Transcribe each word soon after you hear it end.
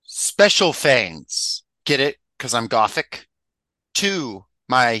Special fangs. Get it? Because I'm gothic. Two,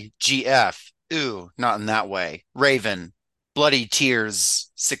 my GF. Ooh, not in that way. Raven. Bloody Tears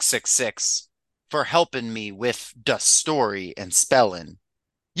 666 for helping me with the story and spelling.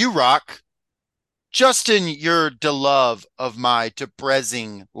 You rock. Justin, you're the love of my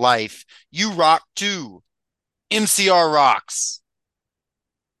depressing life. You rock too. MCR rocks.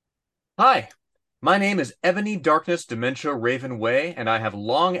 Hi, my name is Ebony Darkness Dementia Raven Way, and I have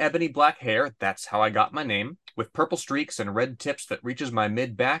long ebony black hair, that's how I got my name, with purple streaks and red tips that reaches my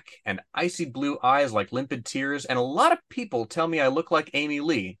mid-back, and icy blue eyes like limpid tears, and a lot of people tell me I look like Amy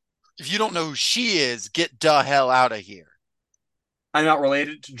Lee. If you don't know who she is, get the hell out of here. I'm not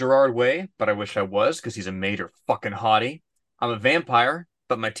related to Gerard Way, but I wish I was, because he's a major fucking hottie. I'm a vampire,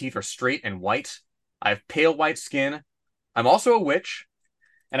 but my teeth are straight and white. I have pale white skin. I'm also a witch,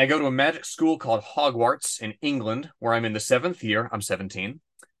 and I go to a magic school called Hogwarts in England, where I'm in the seventh year. I'm 17.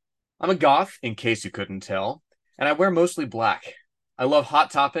 I'm a goth, in case you couldn't tell, and I wear mostly black. I love Hot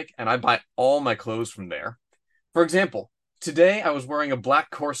Topic, and I buy all my clothes from there. For example, today I was wearing a black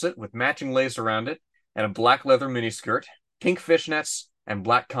corset with matching lace around it, and a black leather miniskirt, pink fishnets, and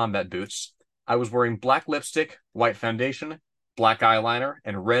black combat boots. I was wearing black lipstick, white foundation, black eyeliner,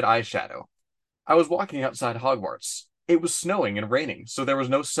 and red eyeshadow. I was walking outside Hogwarts. It was snowing and raining, so there was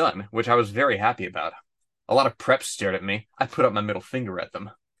no sun, which I was very happy about. A lot of preps stared at me. I put up my middle finger at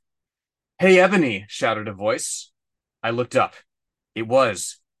them. "Hey, Ebony!" shouted a voice. I looked up. It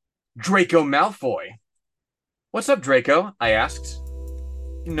was Draco Malfoy. "What's up, Draco?" I asked.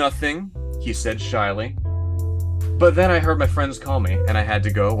 "Nothing," he said shyly. But then I heard my friends call me, and I had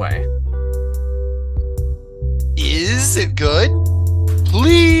to go away. Is it good?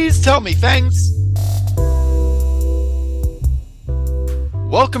 Please tell me, thanks.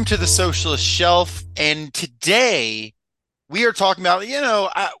 Welcome to the Socialist Shelf, and today we are talking about,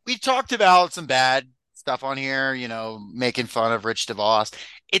 we talked about some bad stuff on here, making fun of Rich DeVos.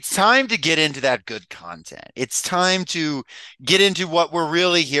 It's time to get into that good content. It's time to get into what we're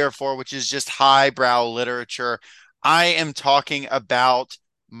really here for, which is just highbrow literature. I am talking about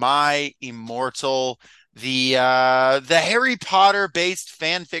My Immortal, the Harry Potter based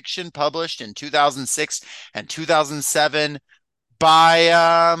fan fiction published in 2006 and 2007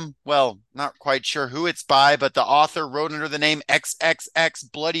 by not quite sure who it's by, but the author wrote under the name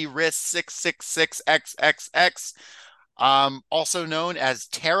XXX Bloody Wrist 666XXX, also known as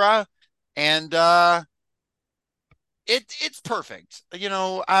Terra. And it's perfect.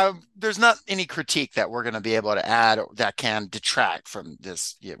 There's not any critique that we're going to be able to add that can detract from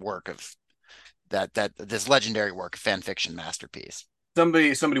this work of that this legendary work of fan fiction masterpiece.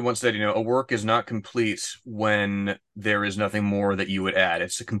 Somebody once said, a work is not complete when there is nothing more that you would add.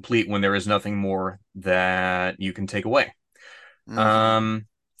 It's complete when there is nothing more that you can take away. Mm-hmm. Um,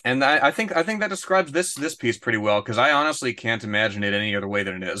 and I think that describes this piece pretty well because I honestly can't imagine it any other way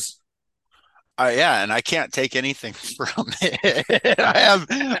than it is. Yeah, and I can't take anything from it.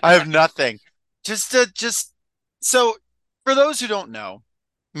 I have nothing. Just so for those who don't know,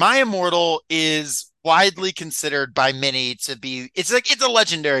 My Immortal is widely considered by many to be it's a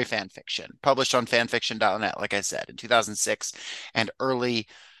legendary fan fiction published on fanfiction.net, like I said, in 2006 and early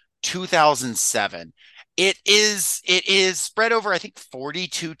 2007. It is spread over I think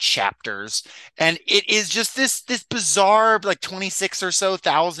 42 chapters, and it is just this bizarre like 26 or so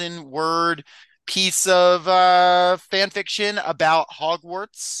thousand word piece of fan fiction about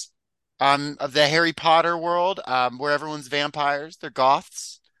Hogwarts, of the Harry Potter world, where everyone's vampires, they're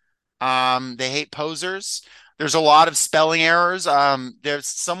goths, they hate posers. There's a lot of spelling errors. There's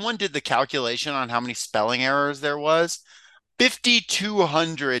someone did the calculation on how many spelling errors there was.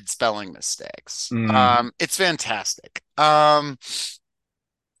 5,200 spelling mistakes. Mm. It's fantastic. That's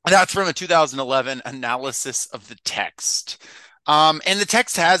from a 2011 analysis of the text. And the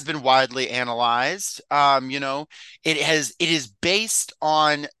text has been widely analyzed. It is based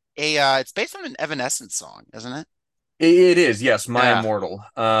on it's based on an Evanescence song, isn't it? It is, yes, My Yeah. Immortal.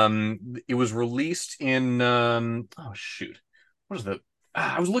 It was released in oh shoot. What is the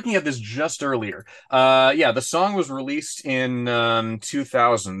I was looking at this just earlier. Yeah, the song was released in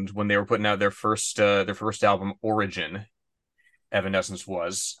 2000 when they were putting out their first album Origin, Evanescence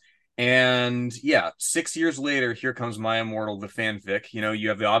was. And yeah, 6 years later, here comes My Immortal, the fanfic. You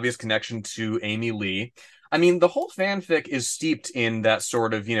have the obvious connection to Amy Lee. I mean, the whole fanfic is steeped in that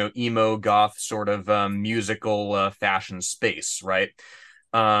sort of, emo goth sort of musical fashion space, right?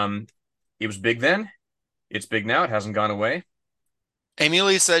 Um, it was big then. It's big now. It hasn't gone away.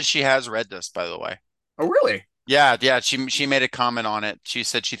 Amy says she has read this, by the way. Oh, really? Yeah, yeah. She made a comment on it. She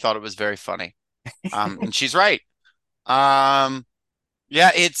said she thought it was very funny. And she's right. Um,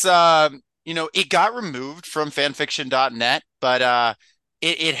 Yeah, it's it got removed from fanfiction.net, but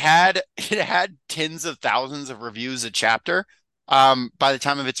it had it had tens of thousands of reviews a chapter. By the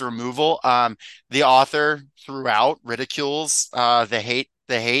time of its removal, the author throughout ridicules the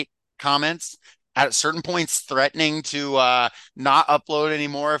hate comments at certain points, threatening to not upload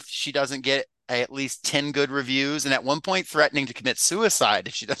anymore if she doesn't get at least 10 good reviews, and at one point threatening to commit suicide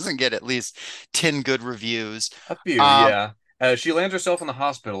if she doesn't get at least 10 good reviews. A few, Um, yeah. She lands herself in the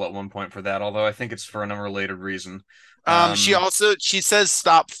hospital at one point for that, although I think it's for an unrelated reason. She Um, also she says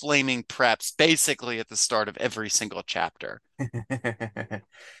stop flaming preps basically at the start of every single chapter.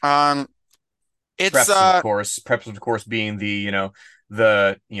 Um, it's Preps of course being the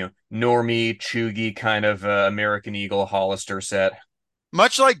normie, chuggy kind of American Eagle Hollister set,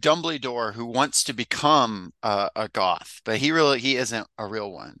 much like Dumbledore, who wants to become a goth, but he isn't a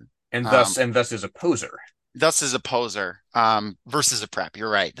real one. and Um, thus is a poser. thus is a poser versus a prep. You're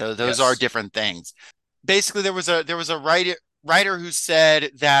right. Those are Yes. different things. Basically, there was a writer who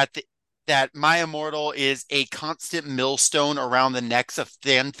said that My Immortal is a constant millstone around the necks of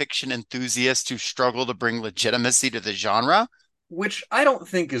fan fiction enthusiasts who struggle to bring legitimacy to the genre. Which I don't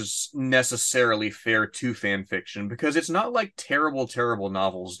think is necessarily fair to fan fiction because it's not like terrible, terrible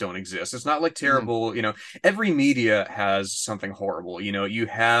novels don't exist. It's not like Mm. terrible, every media has something horrible. You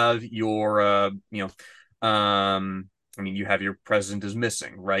have your, I mean, you have your president is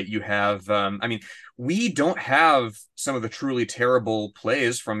missing, right? You have, I mean, we don't have some of the truly terrible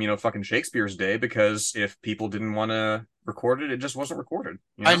plays from, fucking Shakespeare's day because if people didn't want to record it, it just wasn't recorded,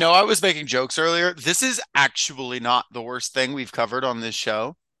 you I know? know I was making jokes earlier. This is actually not the worst thing we've covered on this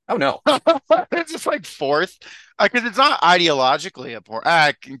show. Oh no. It's just like fourth, because it's not ideologically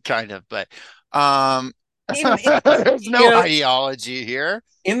important. Kind of, but um, In, in there's you no know, ideology here.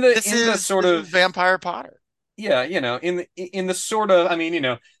 in the This in the is sort this is of Vampire Potter. yeah, in the sort of, I mean,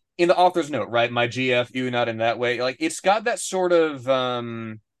 in the author's note, right? My GF, you not in that way. Like it's got that sort of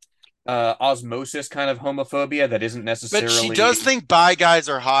osmosis kind of homophobia that isn't But she does necessarily. think bi guys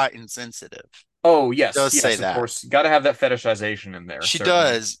are hot and sensitive. Oh, She yes, does say yes, of that. course. Got to have that fetishization in there, She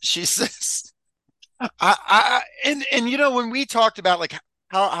certainly. does. She says, and when we talked about like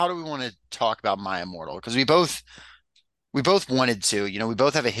how do we want to talk about My Immortal? Because we both wanted to, we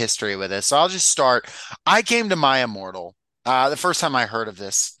both have a history with this. So I'll just start. I came to My Immortal. The first time I heard of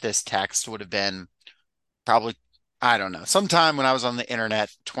this text would have been probably, I don't know, sometime when I was on the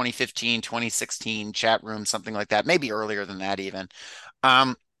internet, 2015, 2016, chat room, something like that, maybe earlier than that even.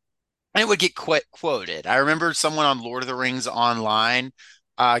 Um, and it would get quoted. I remember someone on Lord of the Rings Online,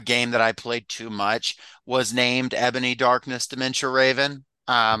 game that I played too much, was named Ebony Darkness Dementia Raven.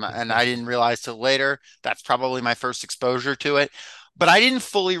 And I didn't realize till later that's probably my first exposure to it. But I didn't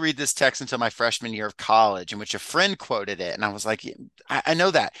fully read this text until my freshman year of college, in which a friend quoted it, and I was like, "Yeah, I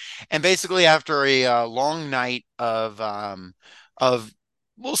know that." And basically, after a long night of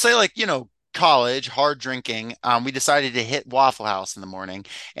we'll say like college hard drinking, we decided to hit Waffle House in the morning,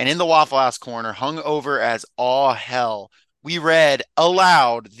 and in the Waffle House corner, hung over as all hell, we read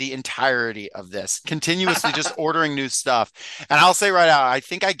aloud the entirety of this, continuously just ordering new stuff. And I'll say right out, I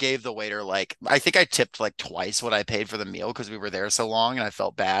think I gave the waiter I think I tipped like twice what I paid for the meal because we were there so long and I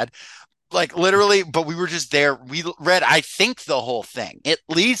felt bad. Like literally, but we were just there. We read, I think, the whole thing, at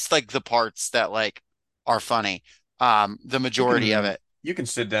least like the parts that like are funny. The You majority of can it. you can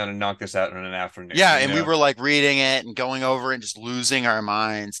sit down and knock this out in an Yeah, afternoon, you and we know. were like reading it and going over it and just losing our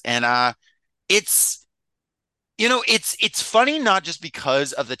minds. And it's it's funny not just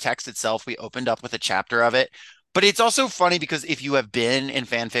because of the text itself. We opened up with a chapter of it, but it's also funny because if you have been in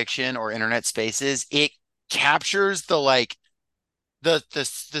fan fiction or internet spaces, it captures the like the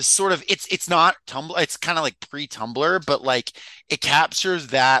sort of it's not Tumblr, it's kind of like pre-Tumblr, but like it captures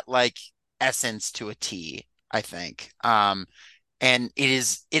that like essence to a T, I think. And it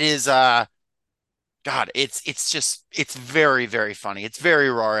is God, it's very, very funny. It's very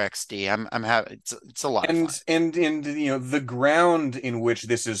raw XD. I'm having it's a lot of fun. And the ground in which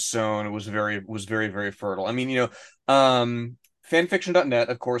this is sown was very very fertile. I mean, fanfiction.net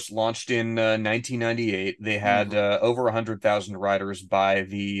of course launched in 1998. They had Hmm. over 100,000 writers by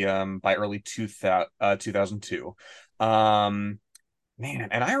early 2002. um Man,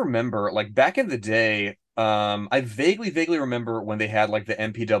 and I remember like back in the day, I vaguely remember when they had like the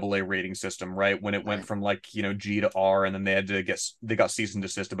MPAA rating system, right? When it went Right. from like, G to R, and then they got cease and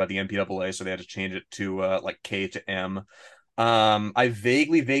desisted by the MPAA, so they had to change it to like K to M. I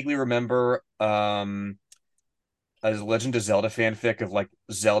vaguely remember a Legend of Zelda fanfic of like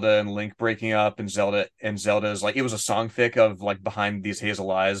Zelda and Link breaking up, and Zelda is like it was a song fic of like Behind These Hazel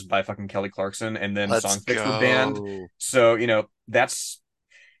Eyes by fucking Kelly Clarkson, and then Let's songfics were banned. go. So, that's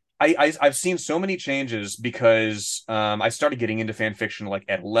I've seen so many changes because I started getting into fan fiction like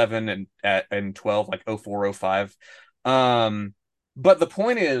at 11 and 12, like 04, 05. But the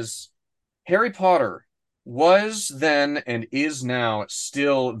point is, Harry Potter was then and is now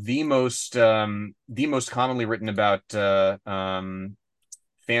still the most commonly written about fandom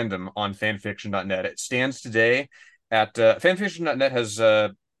on fanfiction.net. It stands today at fanfiction.net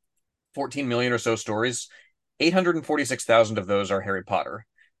has 14 million or so stories. 846,000 of those are Harry Potter.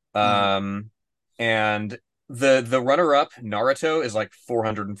 Mhm. Um, and the runner up Naruto is like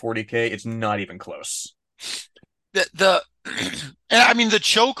 440K. It's not even close. The and I mean the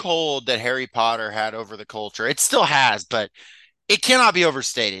chokehold that Harry Potter had over the culture, it still has, but it cannot be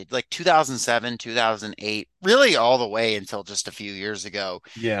overstated. Like 2007, 2008, really all the way until just a few years ago.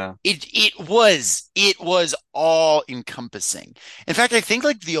 Yeah. It was all encompassing. In fact, I think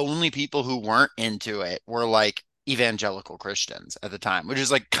like the only people who weren't into it were like evangelical Christians at the time, which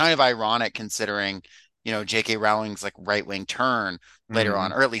is like kind of ironic considering, J.K. Rowling's like right-wing turn later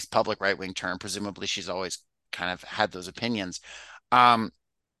on, Hmm. or at least public right-wing turn. Presumably she's always kind of had those opinions. Um,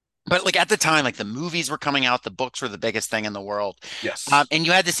 but like at the time, like the movies were coming out, the books were the biggest thing in the world. Yes. And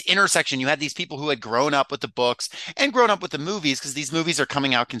you had this intersection. You had these people who had grown up with the books and grown up with the movies because these movies are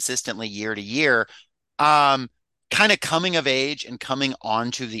coming out consistently year to year. Um, Kind of coming of age and coming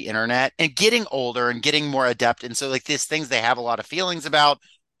onto the internet and getting older and getting more adept. And so like these things they have a lot of feelings about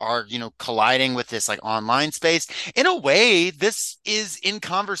are, colliding with this like online space. In a way, this is in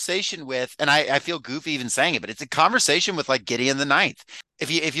conversation with, and I feel goofy even saying it, but it's a conversation with like Gideon the Ninth. If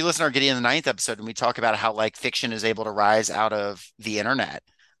you listen to our Gideon the Ninth episode and we talk about how like fiction is able to rise out of the internet,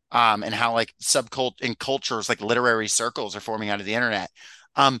 and how like subcult and cultures like literary circles are forming out of the internet.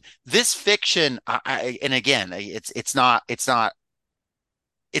 This fiction, and again, it's not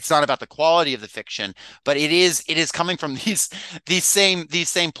about the quality of the fiction, but it is coming from these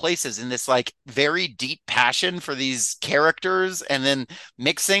same places in this like very deep passion for these characters, and then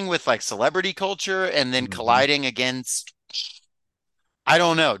mixing with like celebrity culture, and then Hmm. colliding against, I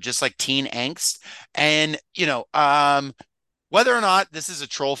don't know, just like teen angst. And, whether or not this is a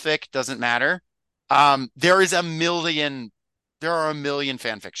troll fic doesn't matter. There is a million, there are a million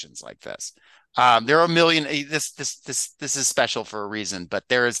fan fictions like this. There are a million. This is special for a reason, but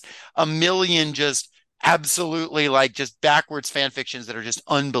there is a million just absolutely like just backwards fan fictions that are just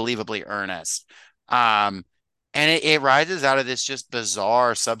unbelievably earnest. Um, and it rises out of this just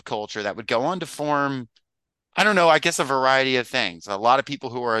bizarre subculture that would go on to form, I don't know, I guess a variety of things. A lot of people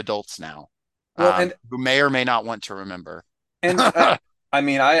who are adults now, Well, and who may or may not want to remember. and uh, I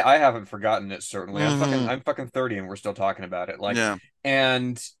mean, I haven't forgotten it, certainly. I'm fucking Hmm. I'm fucking 30 and we're still talking about it. Like, Yeah.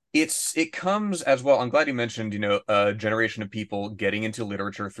 and it comes as well. I'm glad you mentioned, a generation of people getting into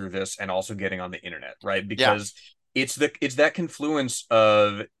literature through this and also getting on the internet, right? Yeah. Because it's that confluence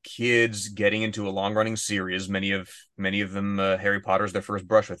of kids getting into a long-running series, many of them Harry Potter's their first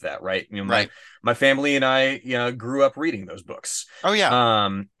brush with that, right? My Right. my family and I, grew up reading those books. Oh yeah.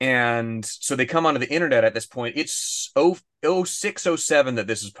 And so they come onto the internet at this point. It's oh 06, oh 07 that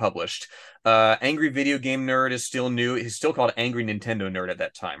this is published. Angry Video Game Nerd is still new. He's still called Angry Nintendo Nerd at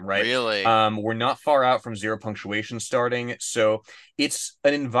that time, right? Really. We're not far out from Zero Punctuation starting. So it's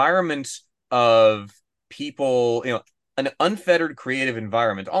an environment of people, an unfettered creative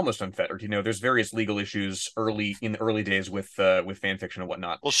environment, almost unfettered. There's various legal issues in the early days with fan fiction and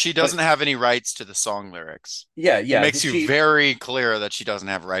whatnot. Well, she But doesn't have any rights to the song lyrics. yeah, It yeah, makes you very clear that she doesn't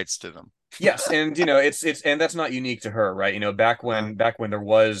have rights to them. yes, and it's and that's not unique to her, right? Back Uh, when back when there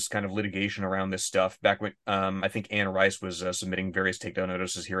was kind of litigation around this stuff, back when I think Anne Rice was submitting various takedown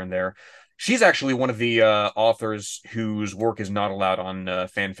notices here and there. She's actually one of the authors whose work is not allowed on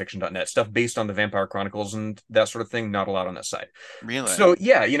fanfiction.net. Stuff based on the Vampire Chronicles and that sort of thing, not allowed on that site. really. So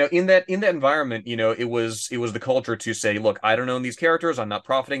yeah, in that environment, it was the culture to say, look, I don't own these characters, I'm not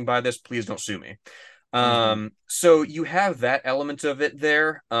profiting by this, please don't sue me. Hmm. So you have that element of it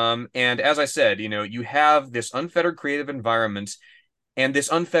there. And as I said, you have this unfettered creative environment and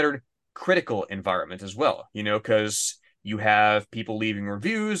this unfettered critical environment as well, because you have people leaving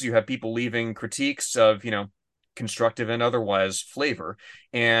reviews, you have people leaving critiques of, constructive and otherwise flavor,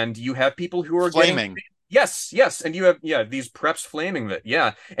 and you have people who are getting Flaming. yes, yes, and you have these preps flaming that,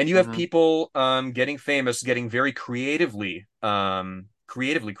 yeah, and you have Hmm. people getting famous, getting very creatively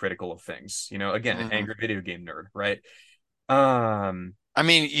critical of things, again, Hmm. angry video game nerd, right? um I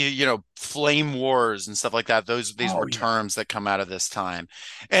mean, flame wars and stuff like that. These Oh were yeah. terms that come out of this time.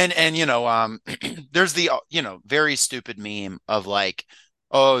 And there's the very stupid meme of like,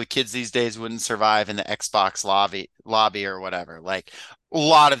 oh, the kids these days wouldn't survive in the Xbox lobby or whatever. Like a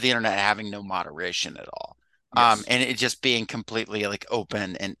lot of the internet having no moderation at all. Yes. And it just being completely like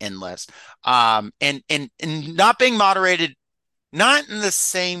open and endless. And not being moderated, not in the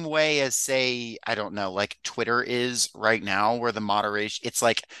same way as, say, I don't know, like Twitter is right now, where the moderation, it's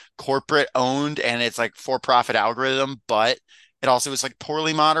like corporate owned and it's like for profit algorithm, but it also is like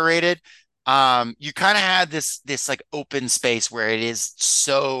poorly moderated. You kind of had this like open space where it is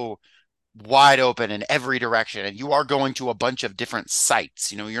so wide open in every direction, and you are going to a bunch of different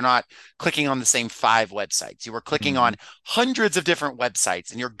sites. You're not clicking on the same five websites. You are clicking Hmm. on hundreds of different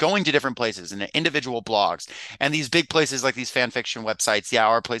websites, and you're going to different places and individual blogs. And these big places like these fan fiction websites, yeah,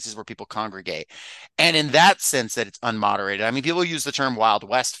 are places where people congregate. And in that sense, that it's unmoderated. I mean, people use the term Wild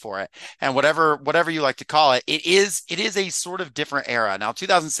West for it, and whatever you like to call it, it is a sort of different era. Now,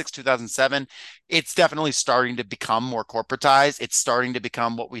 2006, 2007, it's definitely starting to become more corporatized. It's starting to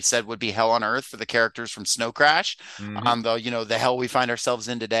become what we said would be hell on earth for the characters from Snow Crash, Hmm. though, the hell we find ourselves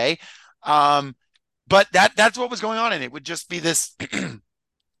in today. Um, but that's what was going on, and it would just be this.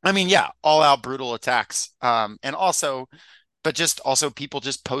 I mean, yeah, all out brutal attacks, and also, but just also people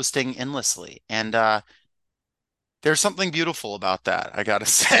just posting endlessly, and there's something beautiful about that. I gotta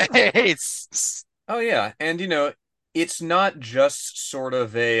say, Oh yeah, and it's not just sort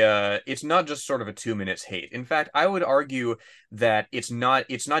of a 2 minutes hate. In fact, I would argue that it's not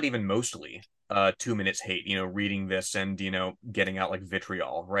even mostly 2 minutes hate, reading this and getting out like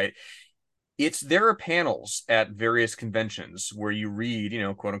vitriol, right? There are panels at various conventions where you read,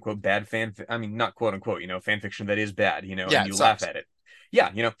 quote unquote bad I mean, not quote unquote, fan fiction that is bad, yeah, and it you laugh sucks. at it.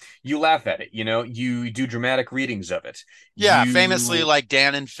 Yeah, you laugh at it, you do dramatic readings of it. Yeah, famously, You like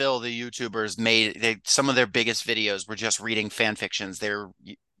Dan and Phil, the YouTubers, some of their biggest videos were just reading fan fictions.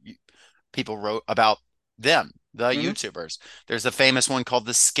 People wrote about them, the Mhm. YouTubers. There's a famous one called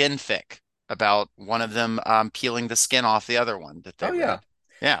the Skin Fic about one of them peeling the skin off the other one that they Oh yeah. read.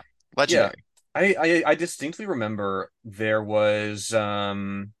 Yeah, Yeah. legendary. I distinctly remember there was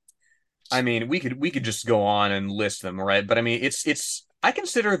I mean, we could just go on and list them, right? But I mean, it's I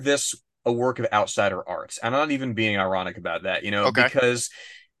consider this a work of outsider art. I'm not even being ironic about that, Okay. because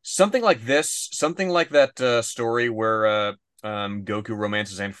something like this, something like that story where Goku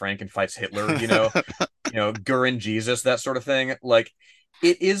romances Anne Frank and fights Hitler, Gurren Jesus, that sort of thing. Like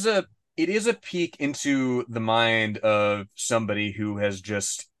it is a it is a peek into the mind of somebody who has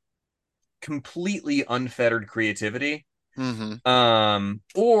just completely unfettered creativity. Hmm.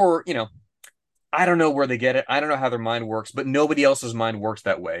 Or, I don't know where they get it. I don't know how their mind works, but nobody else's mind works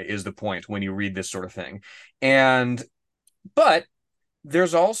that way, is the point when you read this sort of thing. And but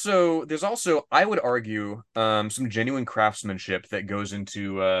there's also I would argue some genuine craftsmanship that goes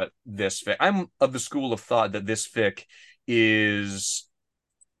into this fic. I'm of the school of thought that this fic is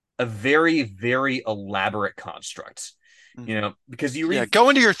a very, very elaborate construct. Hmm. Because you Yeah, read go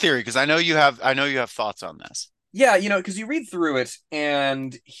into your theory because I know you have thoughts on this. Yeah, because you read through it,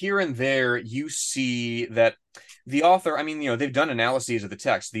 and here and there you see that the author, I mean, they've done analyses of the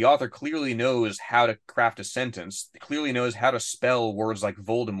text. The author clearly knows how to craft a sentence, clearly knows how to spell words like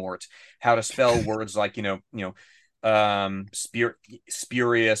Voldemort, how to spell words like,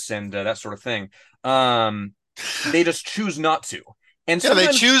 spurious and that sort of thing. Um, they just choose not to. And Yeah, they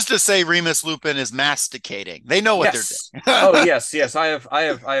sometimes, choose to say Remus Lupin is masticating. They know what they're yes. doing. Oh, yes, yes. I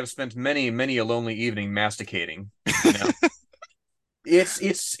have spent many, many a lonely evening masticating, you know. And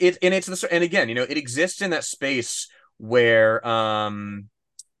it's the and again, it exists in that space where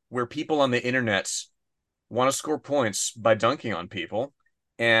people on the internet want to score points by dunking on people.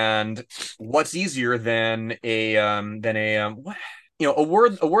 And what's easier than a what a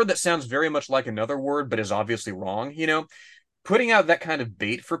word that sounds very much like another word but is obviously wrong, putting out that kind of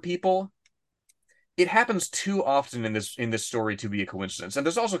bait for people. It happens too often in this story to be a coincidence. And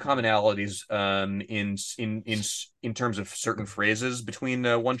there's also commonalities in terms of certain phrases between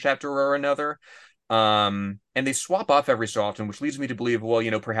one chapter or another. And they swap off every so often, which leads me to believe,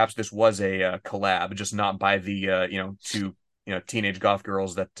 well, perhaps this was a collab, just not by the two teenage goth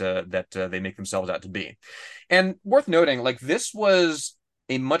girls that they make themselves out to be. And worth noting, like this was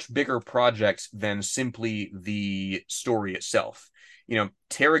a much bigger project than simply the story itself.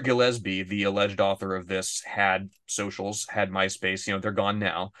 Tara Gillespie, the alleged author of this, had socials, had MySpace. They're gone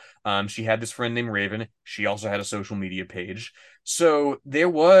now. She had this friend named Raven. She also had a social media page. So there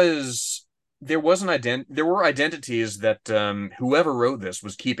were identities that whoever wrote this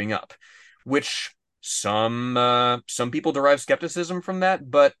was keeping up, which Some people derive skepticism from that,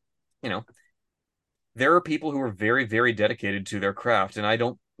 but you know, there are people who are very, very dedicated to their craft, and I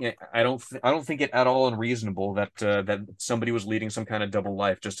don't think it at all unreasonable that that somebody was leading some kind of double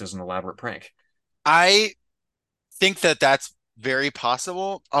life just as an elaborate prank. I think that that's very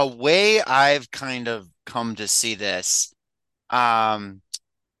possible. A way I've kind of come to see this um,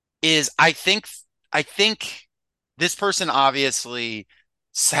 is I think this person obviously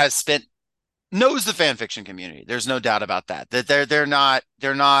has spent knows the fan fiction community. There's no doubt about that. That they're not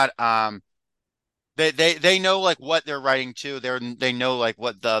they know like what they're writing to. They know like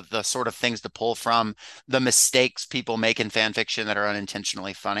what the sort of things to pull from, the mistakes people make in fan fiction that are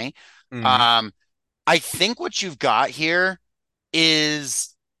unintentionally funny. Hmm. Um, I think what you've got here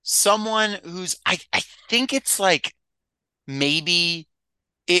is someone who's I think it's like maybe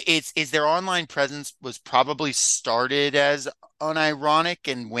it's their online presence was probably started as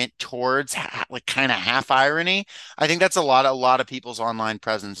unironic and went towards like kind of half irony. I think that's a lot of people's online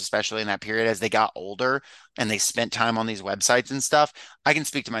presence, especially in that period as they got older and they spent time on these websites and stuff. I can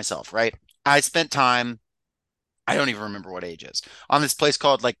speak to myself, right? I spent time I don't even remember what age is on this place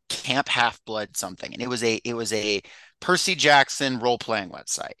called like Camp Half Blood something, and it was a Percy Jackson role playing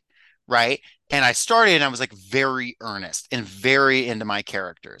website, right? And I started and I was like very earnest and very into my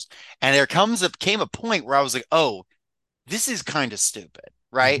characters, and there comes up came a point where I was like, oh, this is kind of stupid,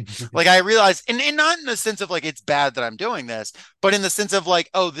 right? Like I realized, and not in the sense of like it's bad that I'm doing this, but in the sense of like,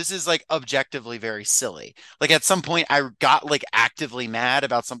 oh, this is like objectively very silly. Like at some point I got like actively mad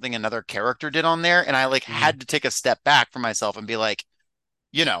about something another character did on there, and I like Hmm. had to take a step back for myself and be like,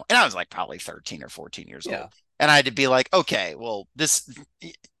 and I was like probably 13 or 14 years old. Yeah. And I had to be like, okay, well, this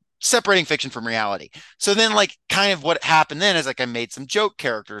separating fiction from reality. So then like kind of what happened then is like I made some joke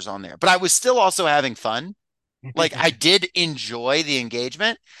characters on there, but I was still also having fun. Like I did enjoy the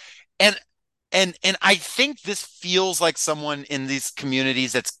engagement, and and I think this feels like someone in these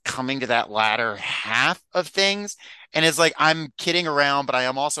communities that's coming to that latter half of things and is like I'm kidding around, but I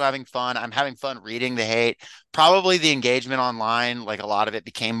am also having fun. I'm having fun reading the hate. Probably the engagement online, like a lot of it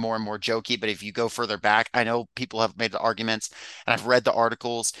became more and more jokey, but if you go further back, I know people have made the arguments and I've read the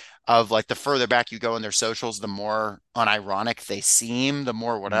articles of like the further back you go in their socials, the more unironic they seem, the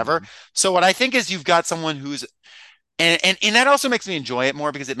more whatever. Hmm. So what I think is you've got someone who's and that also makes me enjoy it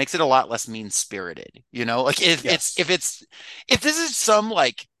more because it makes it a lot less mean spirited. Like Yes. if this is some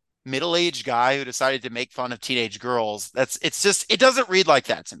like middle-aged guy who decided to make fun of teenage girls, it's just it doesn't read like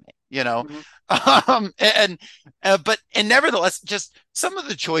that to me. Hmm. But nevertheless, just some of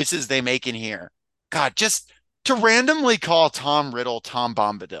the choices they make in here, God, just to randomly call Tom Riddle Tom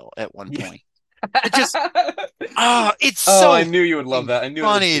Bombadil at one Yeah. point. It just it's Oh, I so knew you would love fucking that. I knew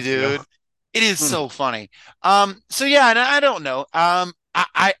it would funny, get you. dude. It is Hmm. so funny. So yeah, and I don't know.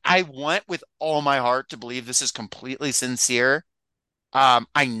 I want with all my heart to believe this is completely sincere.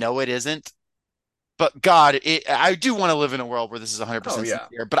 I know it isn't, but God, I do want to live in a world where this is Oh 100% yeah.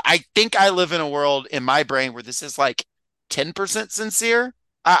 sincere. But I think I live in a world in my brain where this is like 10% sincere.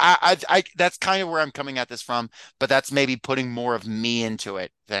 That's kind of where I'm coming at this from, but that's maybe putting more of me into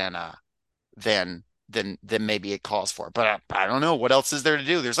it than than maybe it calls for. But I don't know what else is there to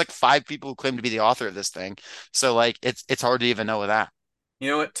do. There's like five people who claim to be the author of this thing, so like it's hard to even know with that. You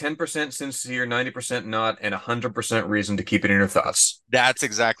know what? 10% sincere, 90% not, and 100% reason to keep it in your thoughts. That's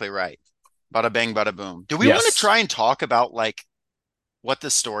exactly right. Bada bang, bada boom. Do we want to Yes. try and talk about like what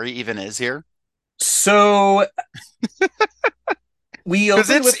the story even is here? So we Because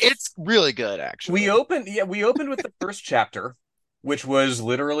opened it's with it's really good actually. we opened with the first chapter, which was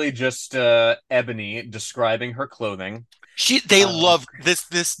literally just Ebony describing her clothing. They Uh, love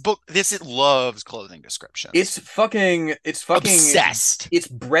this book. It loves clothing descriptions. it's fucking Obsessed. it's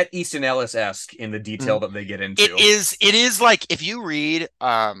Bret Easton Ellis-esque in the detail Mm. that they get It into. is it is like if you read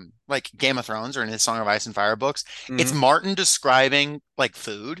like Game of Thrones or in his Song of Ice and Fire books, it's Hmm. Martin describing like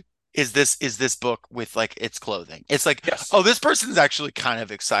food. Is this book with like its clothing? It's like, Yes. oh, this person's actually kind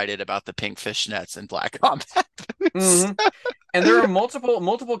of excited about the pink fishnets and black combat boots. Hmm. And there are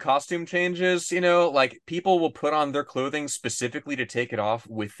multiple costume changes, like people will put on their clothing specifically to take it off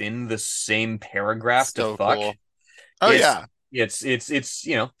within the same paragraph to So fuck. cool. Oh It's yeah. it's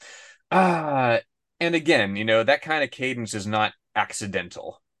ah and again, that kind of cadence is not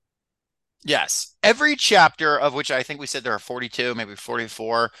accidental. Yes. Every chapter, of which I think we said there are 42, maybe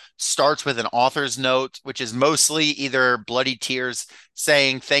 44, starts with an author's note, which is mostly either bloody tears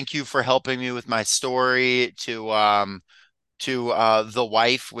saying, thank you for helping me with my story, to the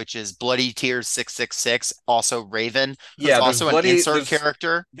wife, which is Bloody Tears 666, also Raven, who's Yeah, also an insert there's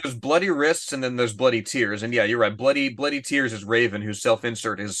character. there's bloody wrists and then there's bloody tears. And yeah, you're right. Bloody tears is Raven, whose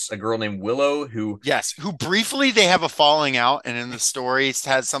self-insert is a girl named Willow who Yes, who briefly they have a falling out, and in the story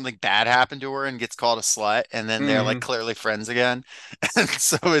has something bad happen to her and gets called a slut, and then they're like hmm clearly friends again, and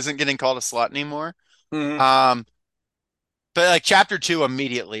so isn't getting called a slut anymore. hmm Um, but like chapter two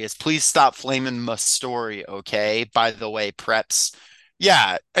immediately is please stop flaming my story, okay? By the way, preps.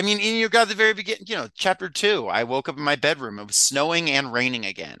 Yeah, I mean, and you got the very beginning, chapter two. I woke up in my bedroom. It was snowing and raining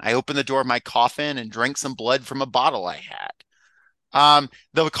again. I opened the door of my coffin and drank some blood from a bottle I had.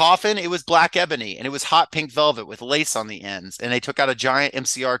 The coffin, it was black ebony and it was hot pink velvet with lace on the ends. And they took out a giant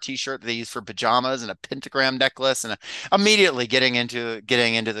MCR t-shirt that they used for pajamas and a pentagram necklace and immediately getting into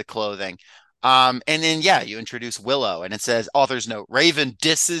the clothing. And then yeah, you introduce Willow and it says author's note, Raven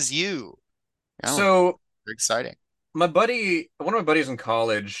disses you. Oh, So very exciting. one of my buddies in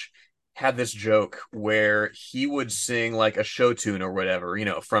college had this joke where he would sing like a show tune or whatever,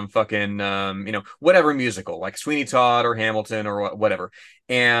 from fucking whatever musical, like Sweeney Todd or Hamilton or whatever.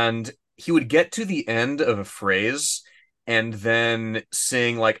 And he would get to the end of a phrase and then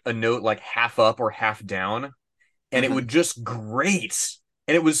sing like a note like half up or half down, and it Hmm. would just grate.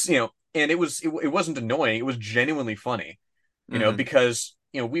 And it was, it wasn't annoying, it was genuinely funny, Hmm. because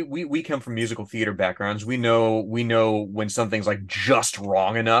we come from musical theater backgrounds. We know when something's like just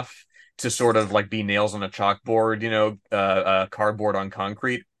wrong enough to sort of like be nails on a chalkboard, cardboard on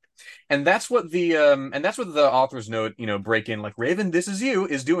concrete. And that's what the author's note, break in like Raven, this is you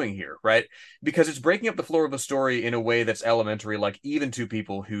is doing here, right? Because it's breaking up the floor of the story in a way that's elementary, like even to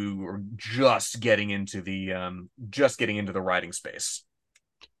people who are just getting into the writing space.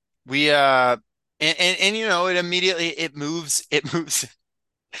 We and it immediately it moves.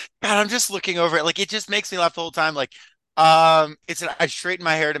 God, I'm just looking over it. Like it just makes me laugh the whole time. Like, I straightened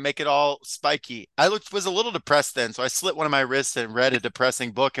my hair to make it all spiky. Was a little depressed then, so I slit one of my wrists and read a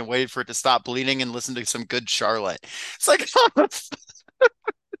depressing book and waited for it to stop bleeding and listened to some good Charlotte. It's like, oh, God.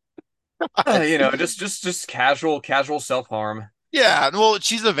 Just casual self-harm. Yeah, well,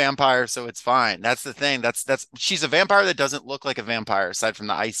 she's a vampire, so it's fine. That's the thing. That's she's a vampire that doesn't look like a vampire aside from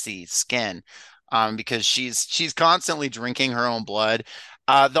the icy skin. Because she's constantly drinking her own blood.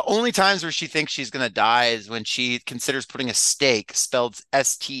 The only times where she thinks she's gonna die is when she considers putting a stake spelled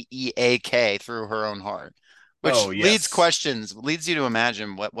Steak through her own heart, which Oh yes. leads you to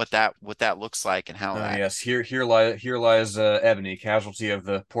imagine what that looks like and how Oh that. yes. Here lies Ebony, casualty of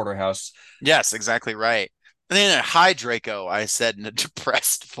the porterhouse. Yes, exactly right. And then hi Draco, I said in a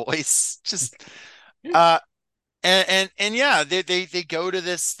depressed voice. Just uh and yeah, they go to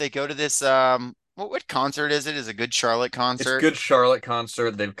this what concert is it? Is a Good Charlotte It's concert. good Charlotte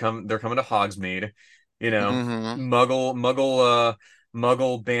concert. They're coming to Hogsmeade. You know, Hmm. Muggle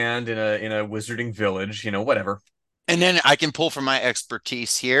band in a wizarding village. Whatever. And then I can pull from my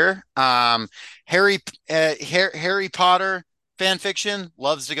expertise here. Harry Harry Potter fan fiction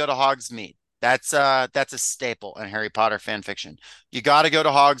loves to go to Hogsmeade. That's a staple in Harry Potter fan fiction. You got to go to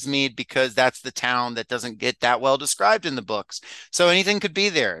Hogsmeade because that's the town that doesn't get that well described in the books. So anything could be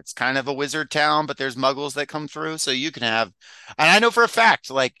there. It's kind of a wizard town, but there's muggles that come through. So you can have, and I know for a fact,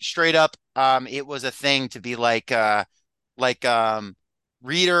 like straight up, it was a thing to be like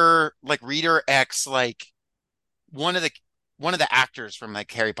reader X, like one of the one of the actors from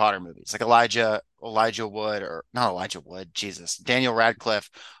like Harry Potter movies, like Elijah Wood, or not Elijah Wood, Jesus, Daniel Radcliffe,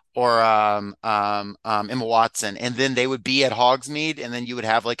 or Emma Watson, and then they would be at Hogsmeade, and then you would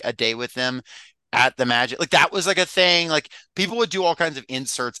have like a day with them at the Magic. Like that was like a thing. Like people would do all kinds of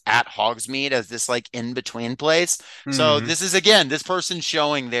inserts at Hogsmeade as this like in between place. So hmm this is again this person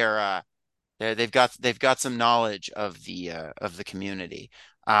showing they've got some knowledge of the community.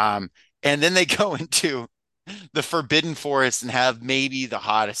 And then they go into the Forbidden Forest and have maybe the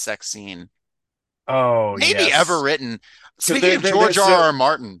hottest sex scene Oh maybe ever yes. written. Because Speaking of George R. so R.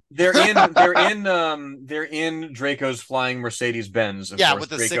 Martin, they're in Draco's flying Mercedes Benz. Of yeah, course, with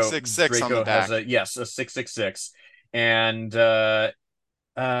the 666 on the Draco has back. a 666, and they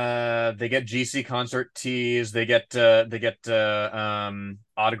get GC concert tees. They get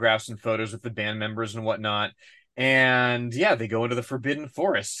autographs and photos with the band members and whatnot. And yeah, they go into the Forbidden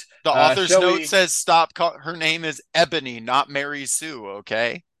Forest. The author's Shall note we? says, "Stop. Her name is Ebony, not Mary Sue."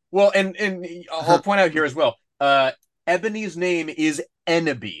 Okay. Well, and I'll point out here as well. Ebony's name is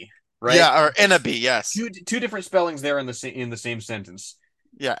Eneby, right? Yeah, or Ennaby. Yes. Two different spellings there in the same sentence.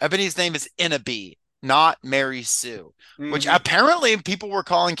 Yeah, Ebony's name is Ennaby, not Mary Sue. Which hmm apparently people were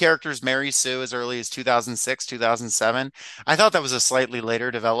calling characters Mary Sue as early as 2006, 2007. I thought that was a slightly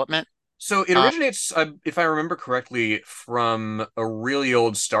later development. So it originates, if I remember correctly, from a really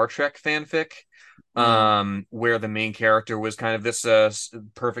old Star Trek fanfic, Mm. where the main character was kind of this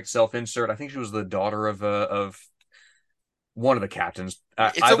perfect self-insert. I think she was the daughter of one of the captains.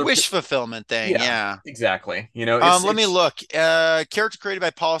 It's a Either, wish fulfillment thing, yeah, yeah. exactly. You know, it's Let me it's look. Character created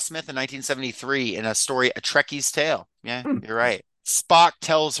by Paul Smith in 1973 in a story, A Trekkie's Tale. Yeah, hmm, you're right. Spock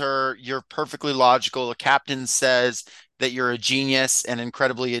tells her, "You're perfectly logical." The captain says that you're a genius and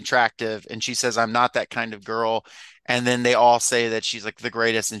incredibly attractive. And she says, "I'm not that kind of girl." And then they all say that she's like the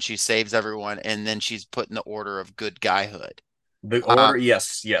greatest and she saves everyone. And then she's put in the order of good guyhood. the Uh, order.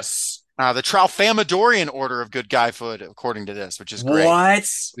 Yes, yes. the Tralfamadorian order of good guyhood, according to this, which is great. What?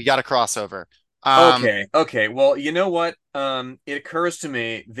 We got a crossover. Um, Okay, okay. Well, you know what? It occurs to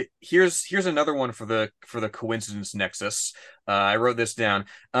me that here's another one for the coincidence nexus. I wrote this down.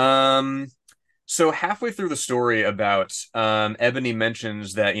 So halfway through the story about Ebony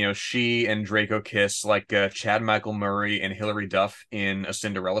mentions that she and Draco kiss like Chad Michael Murray and Hilary Duff in a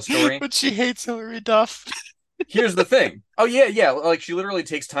Cinderella story. but she hates Hilary Duff. Here's the thing. Oh yeah, yeah. Like she literally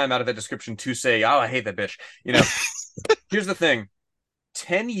takes time out of that description to say, "Oh, I hate that bitch." You know. Here's the thing.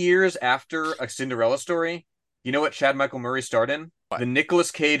 10 years after a Cinderella story, you know what Chad Michael Murray starred in? What? The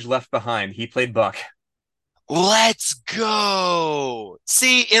Nicolas Cage Left Behind. He played Buck. Let's go.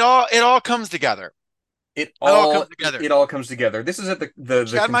 See, it all comes together. It It all all comes together. it all comes together. This is at the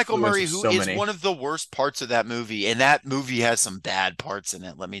Chad Michael confluence Murray, of who so is many. one of the worst parts of that movie, and that movie has some bad parts in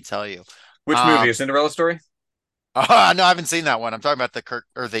it, let me tell you. Which movie? Um, A Cinderella story? no, I haven't seen that one. I'm talking about the Kirk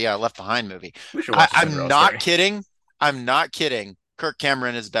or the Left Behind movie. We should I, watch A I'm Cinderella not story. kidding. I'm not kidding. Kirk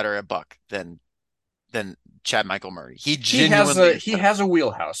Cameron is better at Buck than Chad Michael Murray. He He has genuinely a is he better. has a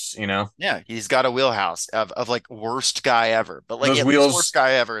wheelhouse, you know. Yeah, he's got a wheelhouse of like worst guy ever, but like Those at least worst wheels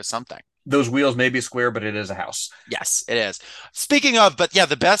guy ever is something. those wheels may be square, but it is a house. Yes, it is. Speaking of, but yeah,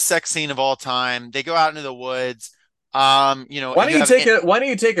 the best sex scene of all time. They go out into the woods. You have Why don't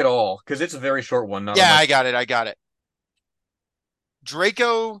you take it all? Because it's a very short one, not yeah, I unlike got it. I got it.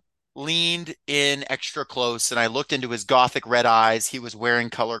 Draco leaned in extra close and I looked into his gothic red eyes. He was wearing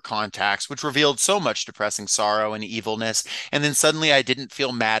color contacts, which revealed so much depressing sorrow and evilness. And then suddenly I didn't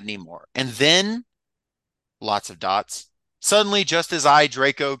feel mad anymore. And then lots of dots. Suddenly, just as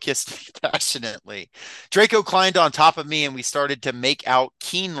Draco kissed me passionately. Draco climbed on top of me and we started to make out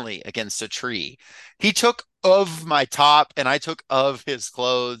keenly against a tree. He took of my top and I took of his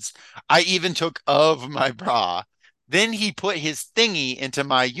clothes. I even took of my bra. Then he put his thingy into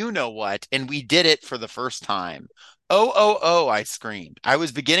my you know what, and we did it for the first time. Oh, oh, oh, I screamed. I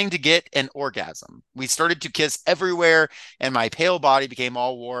was beginning to get an orgasm. We started to kiss everywhere, and my pale body became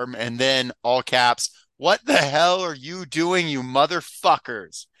all warm, and then, all caps, what the hell are you doing, you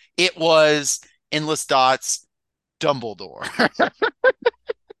motherfuckers? It was endless dots, Dumbledore.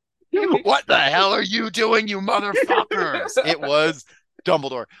 What the hell are you doing, you motherfuckers? It was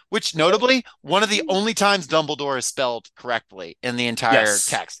Dumbledore, which notably, one of the only times Dumbledore is spelled correctly in the entire yes.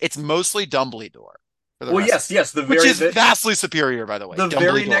 text. It's mostly Dumbledore for the Well, rest of yes, it, yes. which is vastly superior, by the way. The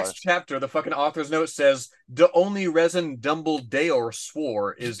very Dumbledore. next chapter, the fucking author's note says the only reason Dumbledore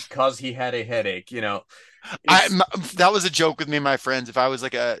swore is because he had a headache. I It's that was a joke with me and my friends. If I was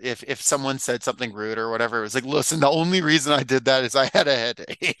like if someone said something rude or whatever, it was like, listen, the only reason I did that is I had a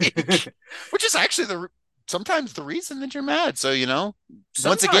headache, which is actually sometimes the reason that you're mad. So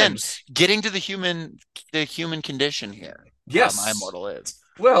once again, sometimes. getting to the human condition here. My Yes. immortal is.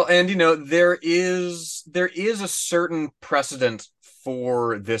 Well, and there is a certain precedent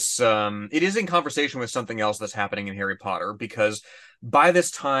for this. It is in conversation with something else that's happening in Harry Potter because by this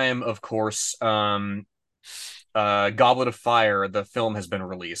time, of course, Goblet of Fire, the film has been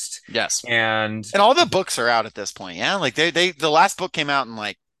released, Yes, and and all the books are out at this point. Yeah, like the last book came out in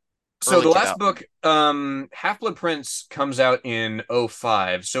like so early the last 2000. book, Half-Blood Prince, comes out in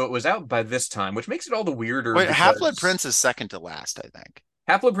 '05, so it was out by this time, which makes it all the weirder Wait, Half-Blood because Prince is second to last, I think.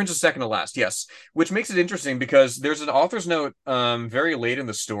 Half-Blood Prince is second to last, yes, which makes it interesting because there's an author's note very late in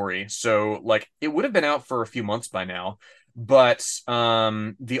the story, so like it would have been out for a few months by now, but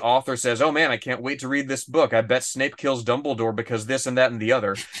the author says, "Oh man, I can't wait to read this book. I bet Snape kills Dumbledore because this and that and the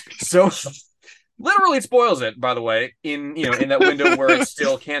other." So literally it spoils it, by the way, in that window where it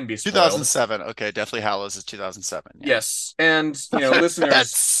still can be spoiled. 2007. Okay, Deathly Hallows is 2007. Yeah. Yes, and That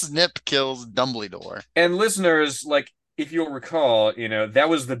listeners snip kills Dumbledore. like if you'll recall, that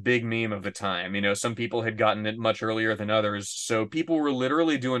was the big meme of the time. Some people had gotten it much earlier than others, so people were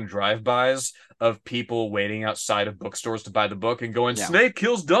literally doing drive-bys of people waiting outside of bookstores to buy the book and going, Yeah. "Snape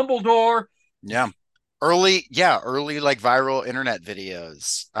kills Dumbledore." Yeah. Early like viral internet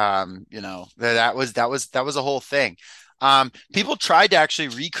videos. That was a whole thing. People tried to actually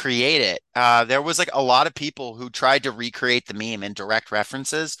recreate it. There was like a lot of people who tried to recreate the meme in direct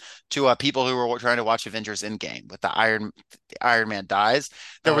references to people who were trying to watch Avengers Endgame with the Iron Man dies.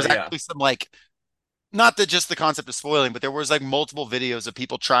 There Oh was yeah. actually some like not that just the concept of spoiling, but there was like multiple videos of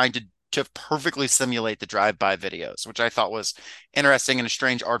people trying to perfectly simulate the drive-by videos, which I thought was interesting and a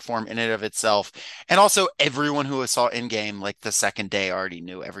strange art form in and of itself. And also, everyone who saw Endgame like the second day already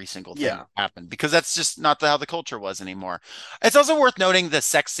knew every single thing Yeah. that happened because that's just not how the culture was anymore. It's also worth noting the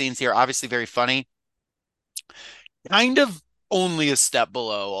sex scenes here, obviously very funny, kind of only a step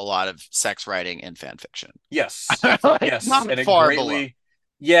below a lot of sex writing in fan fiction. Yes. Like, Yes. not And it far below, greatly,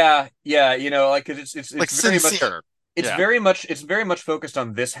 yeah, yeah, you know, like 'cause like it's very much sincere. Yeah. it's very much focused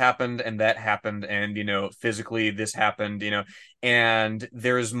on this happened and that happened and physically this happened, and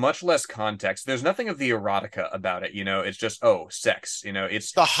there's much less context. There's nothing of the erotica about it, it's just sex,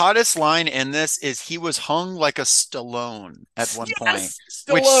 it's The hottest line in this is he was hung like a Stallone at one point, yes,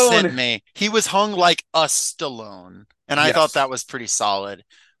 which sent Stallone. me. He was hung like a Stallone, and I thought that Yes. was pretty solid.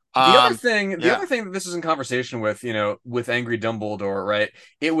 The other Yeah, thing that this is in conversation with, with Angry Dumbledore, right?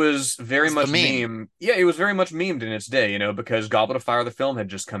 It was very was the much meme. meme. Yeah, it was very much memed in its day, because Goblet of Fire, the film, had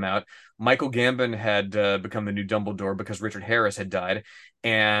just come out. Michael Gambon had become the new Dumbledore because Richard Harris had died,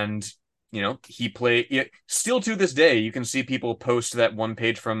 and he played. Still to this day, you can see people post that one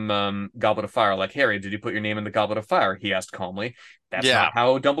page from Goblet of Fire, like, Harry, did you put your name in the Goblet of Fire? He asked calmly. That's not Yeah,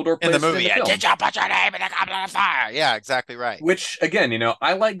 how Dumbledore in the plays it in movie. the Yeah, film. did you put your name in the goblet of fire? Yeah, exactly right. Which, again,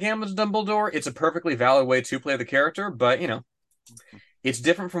 I like Gambit's Dumbledore. It's a perfectly valid way to play the character, but, it's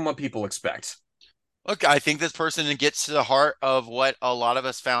different from what people expect. Look, I think this person gets to the heart of what a lot of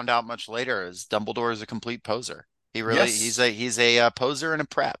us found out much later is Dumbledore is a complete poser. Yes. He's a poser and a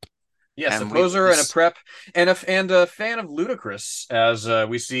prep, Yes, a and we poser and a prep and a fan of Ludacris, as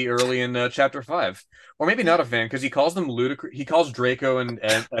we see early in chapter 5. Or maybe not a fan, because he calls them ludicrous. He calls Draco and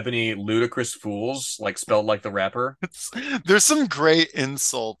Ebony ludicrous fools, like spelled like the rapper. there's some great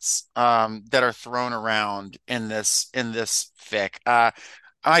insults that are thrown around in this fic.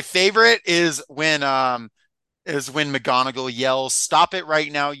 My favorite is when McGonagall yells, "Stop it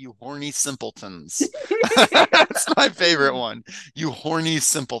right now, you horny simpletons." That's my favorite one. You horny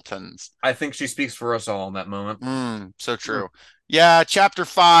simpletons. I think she speaks for us all in that moment. So Mm. true. Yeah, chapter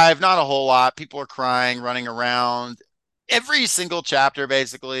 5, not a whole lot. People are crying, running around. Every single chapter,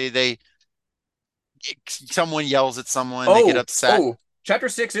 basically, someone yells at someone, they get upset. Chapter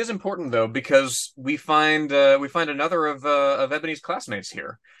 6 is important though because we find another of Ebony's classmates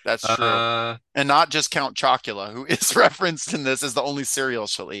here. That's true. Uh, And not just Count Chocula, who is referenced in this as the only cereal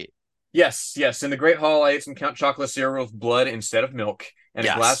she'll eat. yes, yes. In the Great Hall, I ate some Count Chocolate cereal with blood instead of milk and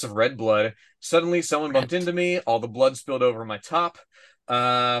a glass Yes. of red blood. Suddenly, someone bumped Red. into me. All the blood spilled over my top,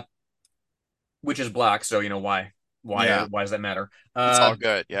 uh, which is black. So why? Yeah, Why does that matter? it's all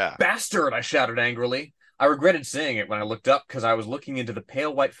good. Yeah. Bastard! I shouted angrily. I regretted saying it when I looked up because I was looking into the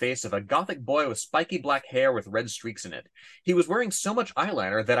pale white face of a gothic boy with spiky black hair with red streaks in it. He was wearing so much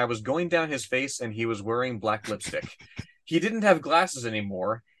eyeliner that I was going down his face and he was wearing black lipstick. He didn't have glasses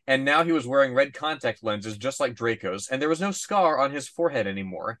anymore, and now he was wearing red contact lenses just like Draco's, and there was no scar on his forehead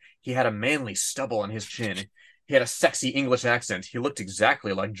anymore. He had a manly stubble on his chin. He had a sexy English accent. He looked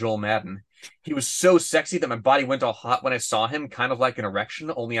exactly like Joel Madden. He was so sexy that my body went all hot when I saw him, kind of like an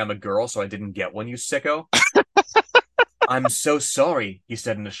erection, only I'm a girl, so I didn't get one, you sicko. I'm so sorry, he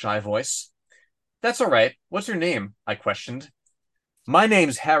said in a shy voice. That's all right. What's your name? I questioned. My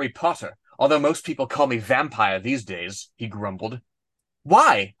name's Harry Potter, although most people call me Vampire these days, he grumbled.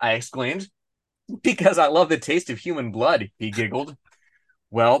 Why? I exclaimed. Because I love the taste of human blood, he giggled.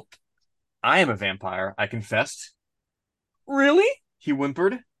 Well, I am a vampire, I confessed. Really? He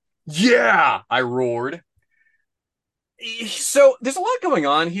whimpered. Yeah, I roared. So there's a lot going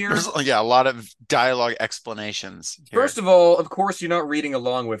on There's here. yeah, a lot of dialogue explanations First here. of all, of course, you're not reading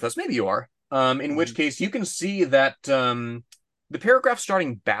along with us. Maybe you are. In which Mhm. case, you can see that the paragraph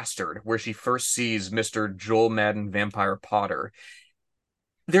starting Bastard, where she first sees Mr. Joel Madden Vampire Potter,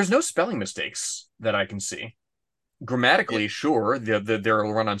 there's no spelling mistakes that I can see. It, Grammatically, sure, there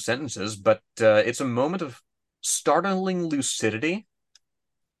are run on sentences, but it's a moment of startling lucidity.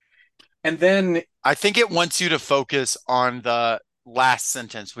 And then I think it wants you to focus on the last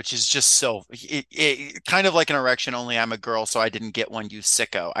sentence, which is just kind of like an erection, only I'm a girl, so I didn't get one, you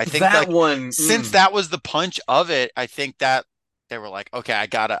sicko. I think that like one, since that was the punch of it, I think that they were like, okay, I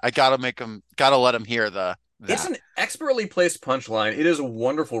gotta make them, gotta let them hear it's that. an expertly placed punchline. It is a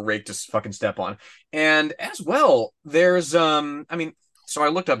wonderful rake to fucking step on. And as well, there's so I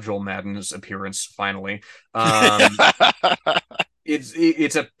looked up Joel Madden's appearance finally. Um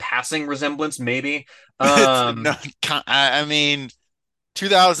it's a passing resemblance, maybe. It's no, Um, I mean,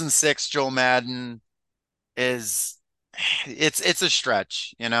 2006 Joel Madden is it's a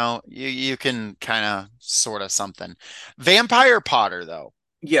stretch, you know. You can kind of sort of something. Vampire Potter though.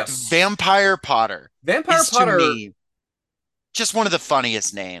 yes, Vampire Potter Vampire is to Potter. me just one of the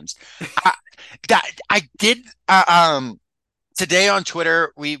funniest names. I, that I did today on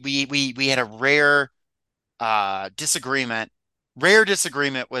Twitter we had a disagreement, rare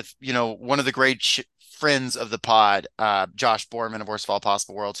disagreement with, you know, one of the great friends of the pod, Josh Borman of Worst of All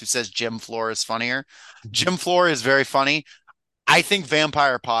Possible Worlds, who says Jim Floor is funnier. Jim Floor is very funny. I think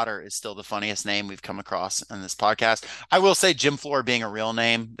Vampire Potter is still the funniest name we've come across in this podcast. I will say Jim Floor being a real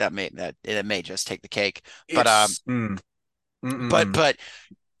name, that it may just take the cake. But It's but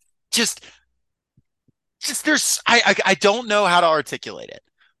just there's I don't know how to articulate it.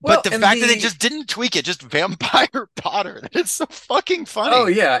 But well, the and fact that they the just didn't tweak it, just Vampire Potter, that is so fucking oh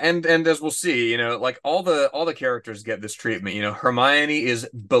funny. yeah, and as we'll see, like all the characters get this treatment. Hermione is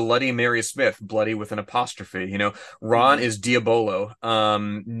Bloody Mary Smith, bloody with an apostrophe. Ron Mhm. is Diabolo.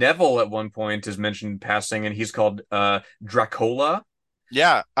 Neville at one point is mentioned in passing, and he's called Dracola.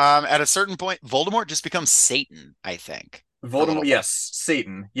 Yeah. At a certain point, Voldemort just becomes Satan, I think, for a little Voldemort, bit. yes,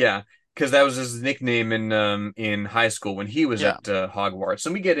 Satan, yeah, because that was his nickname in high school when he was Yeah. at Hogwarts.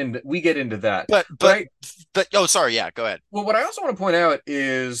 And we get into that, But but but I but oh, sorry, yeah, go ahead. well, what I also want to point out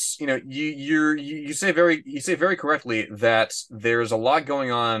is, you say very correctly that there's a lot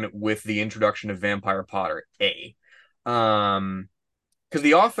going on with the introduction of Vampire Potter. Because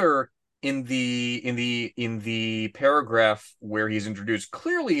the author in the paragraph where he's introduced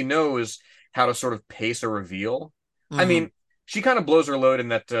clearly knows how to sort of pace a reveal. I Hmm. mean, she kind of blows her load in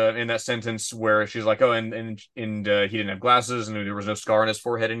that sentence where she's like, "Oh, and he didn't have glasses, and there was no scar on his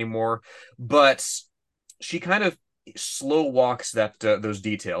forehead anymore," but she kind of slow walks those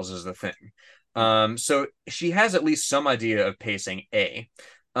details is the thing. So she has at least some idea of pacing.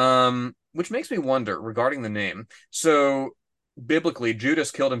 Which makes me wonder regarding the name. So biblically,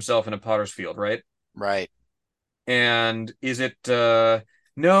 Judas killed himself in a potter's field, right? Right. And is it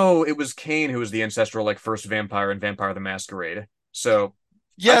no, it was Cain who was the ancestral like first vampire in Vampire the Masquerade. So I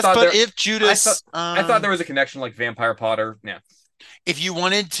Yes, thought but there if I thought Judas, I thought there was a connection like Vampire Potter. Yeah. if you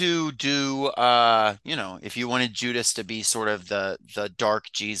wanted to do, you know, if you wanted Judas to be sort of the dark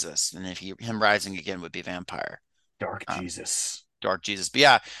Jesus, and if him rising again would be vampire. Dark Um, Jesus. Dark Jesus. But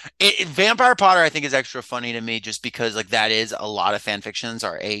yeah, Vampire Potter I think is extra funny to me just because like that is a lot of fan fictions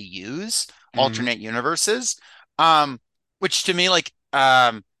are AUs, Hmm. alternate universes. Which to me like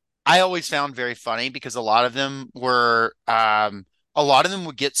I always found very funny because a lot of them would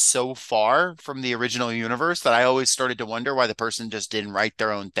get so far from the original universe that I always started to wonder why the person just didn't write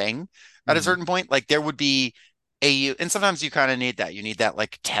their own thing at a Hmm. certain point. Like there would be AU, and sometimes you kind of need that. You need that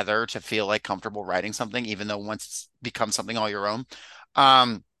like tether to feel like comfortable writing something, even though once it's become something all your own.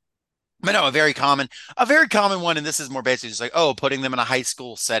 Um, but no, a very common one, and this is more basically just like, oh, putting them in a high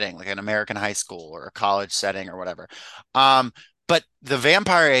school setting, like an American high school or a college setting or whatever. Um, but the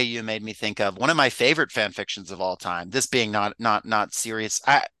Vampire AU made me think of one of my favorite fan fictions of all time. This being not serious.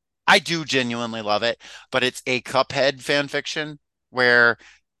 I do genuinely love it, but it's a Cuphead fan fiction where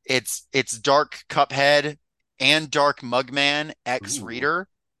it's Dark Cuphead and Dark Mugman X Ooh. Reader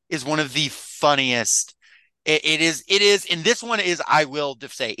is one of the funniest. It is, and this one is, I will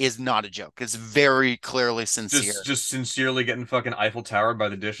say, is not a joke. It's very clearly Just sincere. just sincerely getting fucking Eiffel Towered by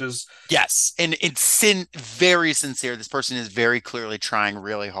the dishes. Yes, and it's very sincere. This person is very clearly trying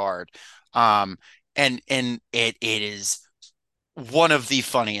really hard. Um, and it is one of the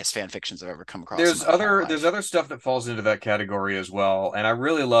funniest fan fictions I've ever come across in There's my entire other there's life. other stuff that falls into that category as well, and I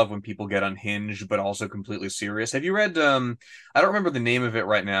really love when people get unhinged but also completely serious. Have you read I don't remember the name of it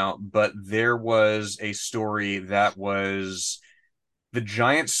right now, but there was a story that was the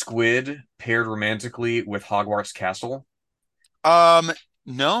giant squid paired romantically with Hogwarts Castle. Um,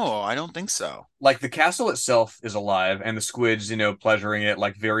 no, I don't think so. Like the castle itself is alive and the squids pleasuring it,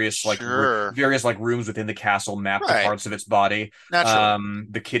 like Sure. various like rooms within the castle map to Right. parts of its body. Naturally.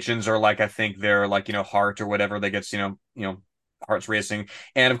 The kitchens are like, I think they're like heart or whatever that gets hearts racing.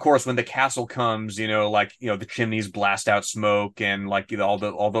 And of course when the castle comes, like the chimneys blast out smoke, and like all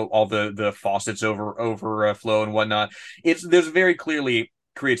the faucets overflow and whatnot. There's very clearly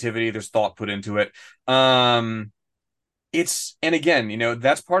creativity, there's thought put into it. And again,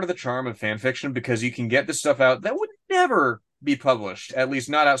 that's part of the charm of fan fiction, because you can get this stuff out that would never be published, at least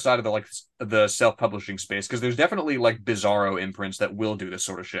not outside of the self-publishing space, because there's definitely like bizarro imprints that will do this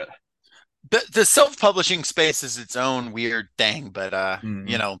sort of shit. The self-publishing space is its own weird thing, but you Hmm.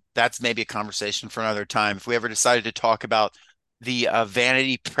 know, that's maybe a conversation for another time. If we ever decided to talk about the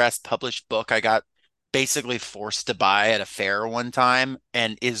Vanity Press published book I got basically forced to buy at a fair one time,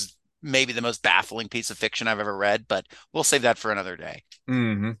 and is maybe the most baffling piece of fiction I've ever read, but we'll save that for another day.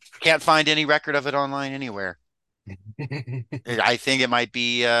 Hmm. Can't find any record of it online anywhere. I think it might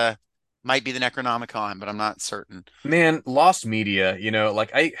be the Necronomicon, but I'm not certain. Man, lost media,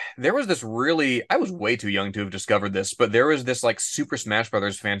 like there was this really, I was way too young to have discovered this, but there was this like Super Smash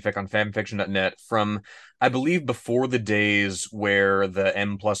Brothers fanfic on fanfiction.net from, I believe, before the days where the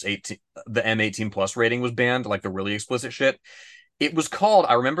M18 plus rating was banned, like the really explicit shit. It was called,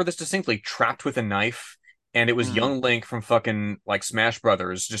 I remember this distinctly, Trapped with a Knife. And it was Hmm. young Link from fucking like Smash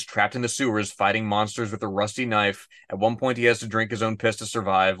Brothers, just trapped in the sewers fighting monsters with a rusty knife. At one point, he has to drink his own piss to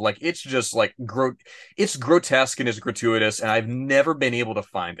survive. Like it's just like it's grotesque and it's gratuitous, and I've never been able to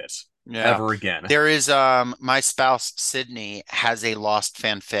find it Yeah. ever again. There is my spouse Sydney has a lost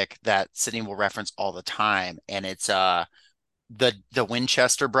fanfic that Sydney will reference all the time, and it's the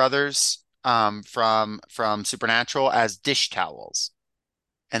Winchester brothers from Supernatural as dish towels,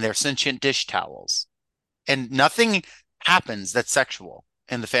 and they're sentient dish towels. And nothing happens that's sexual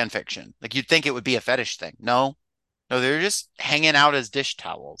in the fan fiction. Like you'd think it would be a fetish thing. No, no, they're just hanging out as dish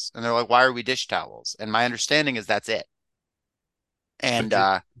towels. And they're like, why are we dish towels? And my understanding is that's it. But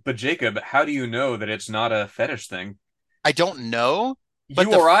And but Jacob, how do you know that it's not a fetish thing? I don't know, but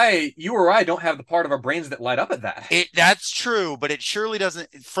You or I don't have the part of our brains that light up at that. that's true, but it surely doesn't,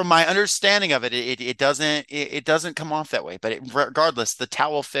 from my understanding of it, it doesn't come off that way. But regardless, the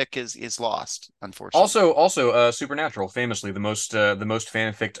towel fic is lost, unfortunately. Also, Supernatural, famously the most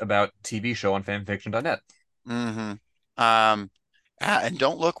fanficked about TV show on fanfiction.net. Hmm. Um, and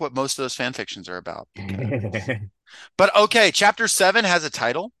don't look what most of those fan fictions are about because. But okay, chapter 7 has a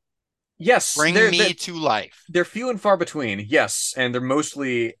title. Yes, Bring me to life. they're few and far between. Yes, and they're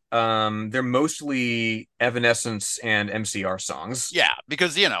mostly Evanescence and MCR songs. Yeah,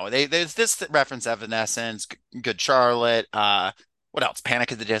 because there's this that reference Evanescence, Good Charlotte, what else?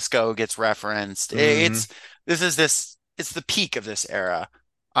 Panic at the Disco gets referenced. Hmm. It's the peak of this era.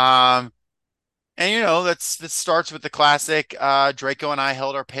 Um, And that starts with the classic. Draco and I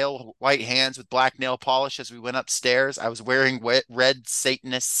held our pale white hands with black nail polish as we went upstairs. I was wearing red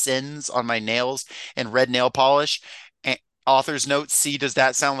Satanist sins on my nails and red nail polish. And author's note: C, does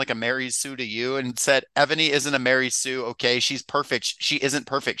that sound like a Mary Sue to you? And said, Ebony isn't a Mary Sue. Okay, she's perfect. She isn't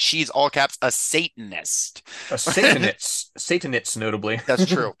perfect. She's all caps a Satanist. A Satanist notably. That's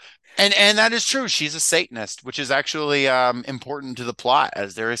true. And that is true. She's a Satanist, which is actually important to the plot,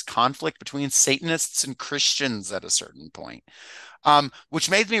 as there is conflict between Satanists and Christians at a certain point. Which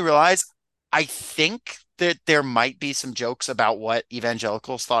made me realize I think that there might be some jokes about what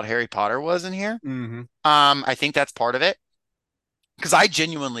evangelicals thought Harry Potter was in here. Hmm. I think that's part of it. Because I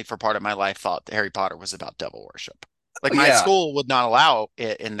genuinely, for part of my life, thought that Harry Potter was about devil worship. Like Oh my yeah, school would not allow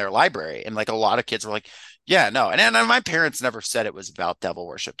it in their library, and like a lot of kids were like, "Yeah, no." And my parents never said it was about devil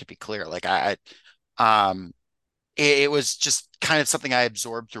worship. To be clear, like it was just kind of something I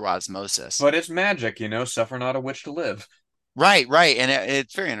absorbed through osmosis. but it's magic, Suffer not a witch to live. Right, right, and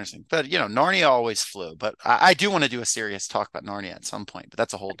it's very interesting. But Narnia always flew. But I do want to do a serious talk about Narnia at some point. But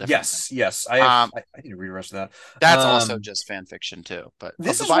that's a whole different thing. Yes, yes. I have. Um, I need to read the rest of that. that's also just fan fiction too, but of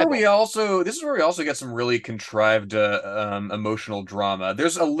This the is where we Bible. also this is where we also get some really contrived emotional drama.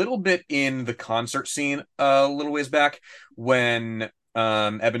 There's a little bit in the concert scene a little ways back when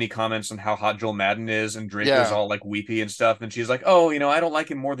Ebony comments on how hot Joel Madden is and Draco's Yeah, all like weepy and stuff, and she's like, "Oh, I don't like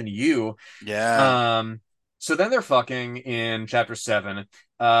him more than you." yeah. Um, so then they're fucking in chapter 7.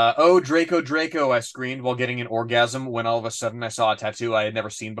 Oh, Draco, Draco, I screamed while getting an orgasm when all of a sudden I saw a tattoo I had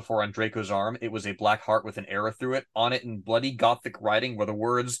never seen before on Draco's arm. It was a black heart with an arrow through it. On it in bloody gothic writing were the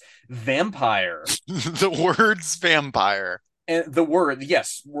words vampire. The words vampire. And the word,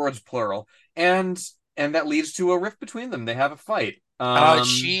 yes, words plural. And that leads to a rift between them. They have a fight.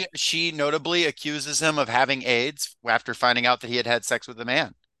 She notably accuses him of having AIDS after finding out that he had had sex with a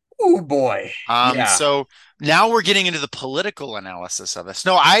man. Oh boy. Yeah. So now we're getting into the political analysis of this.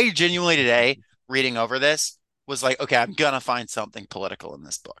 No, I genuinely today reading over this was like, okay, I'm gonna find something political in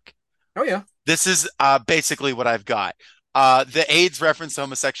this book. Oh yeah. This is basically what I've got. The AIDS reference to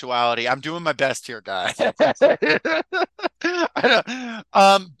homosexuality. I'm doing my best here, guys. I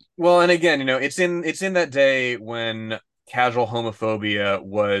don't, Well, and again, it's in that day when casual homophobia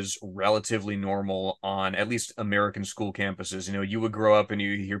was relatively normal on at least American school campuses. You would grow up and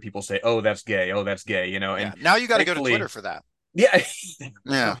you hear people say, "Oh, that's gay. Oh, that's gay," yeah. and Now you got to go to Twitter thankfully, for that. yeah.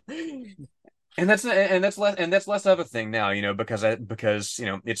 Yeah. And that's less of a thing now, because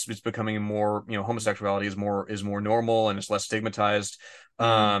it's becoming more, homosexuality is more normal and it's less stigmatized.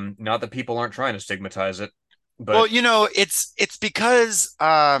 Mm. Not that people aren't trying to stigmatize it. Well, But it's because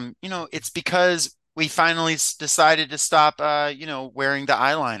it's because we finally decided to stop wearing the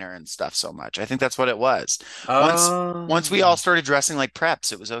eyeliner and stuff so much. I think that's what it was. Once we all um, started dressing like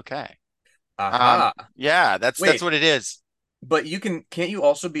preps, it was okay. aha. Yeah, that's Wait, what it is. but can't you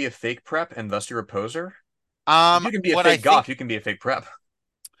also be a fake prep and thus you're a poser? If you can be a What I fake think goth, you can be a fake prep.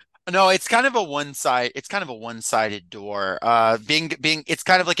 No, it's kind of a one-sided door. Being it's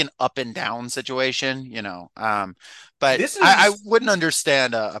kind of like an up and down situation. But This I is wouldn't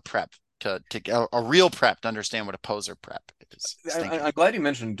understand a prep a real prep to understand what a poser prep is thinking. I'm glad you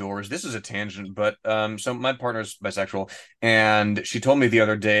mentioned doors. This is a tangent, but so my partner's bisexual, and she told me the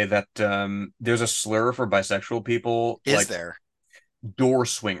other day that there's a slur for bisexual people, Is like there? door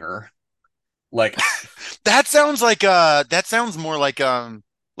swinger. Like, That sounds more like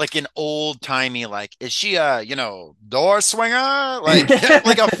an old-timey like is she a, door swinger? Like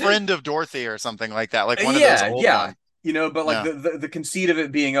like a friend of Dorothy or something like that. Like one of those yeah, old yeah, ones. but like Yeah. the conceit of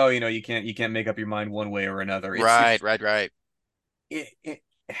it being, oh, you can't make up your mind one way or another. It's Right, it's right, right. it, it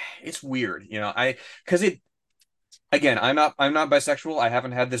it's weird, because it again, I'm not bisexual. I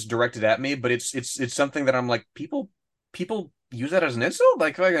haven't had this directed at me, but it's something that I'm like, people use that as an insult,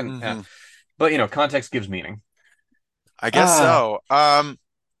 like fucking yeah. Hmm. But context gives meaning. I guess Ah, so.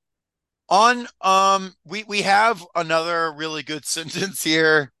 We have another really good sentence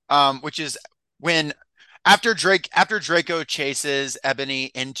here, which is when after Draco chases Ebony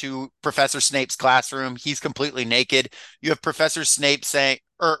into Professor Snape's classroom, he's completely naked. You have Professor Snape saying,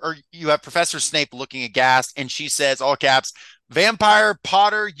 or you have Professor Snape looking aghast, and she says, all caps, "Vampire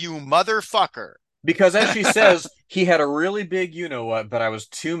Potter, you motherfucker." because as she says, he had a really big you know what, but I was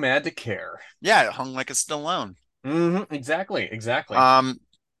too mad to care. Yeah, it hung like a Stallone. Exactly, exactly. Um,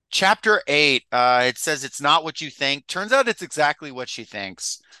 Chapter 8, it says it's not what you think. Turns out it's exactly what she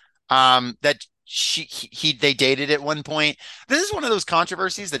thinks. That they dated at one point. This is one of those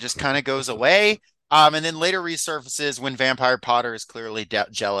controversies that just kind of goes away. And then later resurfaces when Vampire Potter is clearly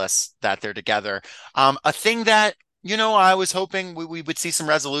jealous that they're together. A thing that, I was hoping we would see some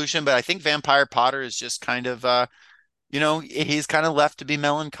resolution, but I think Vampire Potter is just kind of he's kind of left to be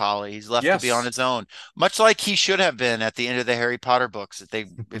melancholy. He's left to be on Yes. his own, much like he should have been at the end of the Harry Potter books.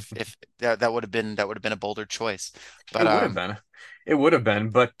 If that would have been a bolder choice, It but would have been. It would have been,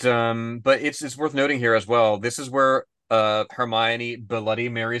 but it's worth noting here as well. This is where Hermione Bloody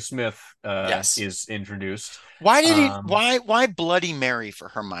Mary Smith yes. is introduced. Why did he? Um Why Bloody Mary for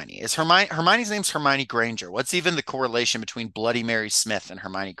Hermione? Is Hermione's name's Hermione Granger? What's even the correlation between Bloody Mary Smith and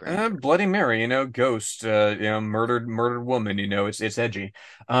Hermione Granger? Bloody Mary, ghost, murdered woman, it's edgy.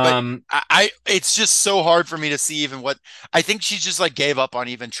 But Um it's just so hard for me to see even what I think she just like gave up on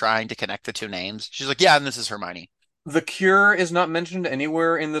even trying to connect the two names. She's like, yeah, and this is Hermione. the Cure is not mentioned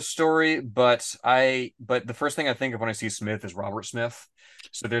anywhere in the story, but the first thing I think of when I see Smith is Robert Smith.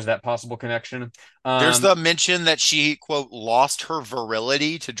 So there's that possible connection. There's Um the mention that she, quote, lost her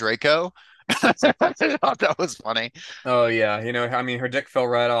virility to Draco. I thought that was funny. oh yeah, I mean her dick fell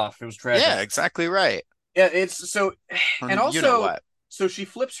right off. It was tragic. Yeah, exactly right. Yeah, it's so, and You know also, what? so she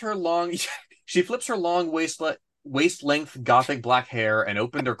flips her long, she flips her long waist length gothic black hair and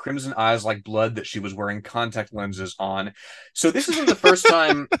opened her crimson eyes like blood that she was wearing contact lenses on. So this isn't the first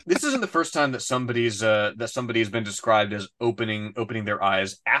time. This isn't the first time that somebody's been described as opening their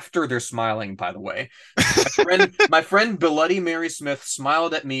eyes after they're smiling. By the way, my friend Bloody Mary Smith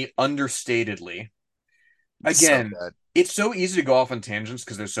smiled at me understatedly. So Again, good. it's so easy to go off on tangents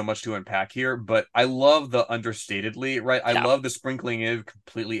because there's so much to unpack here, but I love the understatedly, right? I Yeah. love the sprinkling in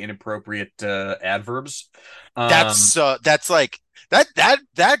completely inappropriate adverbs. Um, That's like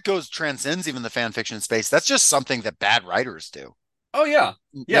that goes transcends even the fan fiction space. That's just something that bad writers do. oh yeah,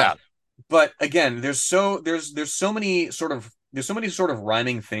 yeah. Yeah. But again, there's so many sort of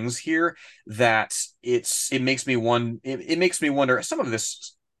rhyming things here that it makes me wonder some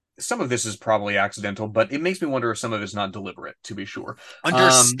of this is probably accidental, but it makes me wonder if some of it's not deliberate, to be sure. Um,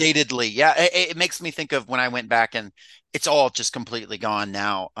 Understatedly. Yeah. It makes me think of when I went back and it's all just completely gone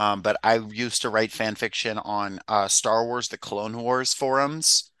now. But I used to write fan fiction on Star Wars, the Clone Wars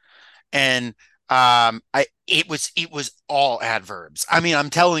forums. And I it was all adverbs. I mean, I'm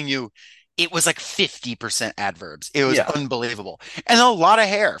telling you, it was like 50% adverbs. It was yeah. unbelievable. And a lot of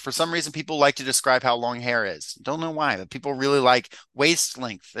hair. For some reason, people like to describe how long hair is. Don't know why, but people really like waist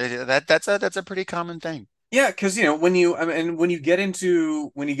length. That's a pretty common thing. Yeah, because when you I mean, when you get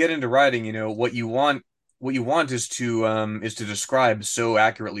into writing, what you want is to describe so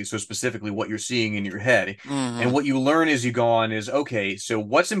accurately, so specifically what you're seeing in your head. And Hmm. what you learn as you go on is, okay, so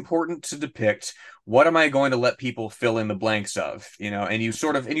what's important to depict? What am I going to let people fill in the blanks of? And you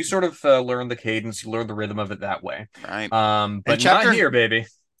sort of learn the cadence, you learn the rhythm of it that way. Right. In But not chapter, here, baby.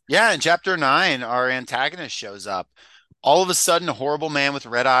 yeah, in chapter 9, our antagonist shows up. All of a sudden, a horrible man with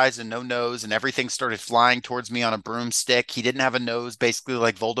red eyes and no nose, and everything started flying towards me on a broomstick. He didn't have a nose, basically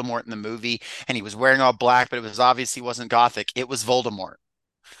like Voldemort in the movie, and he was wearing all black, but it was obvious he wasn't Gothic. It was Voldemort.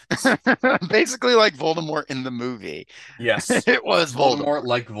 Basically like Voldemort in the movie. Yes, It was Voldemort Voldemort.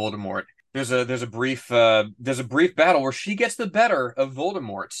 like Voldemort. There's a brief battle where she gets the better of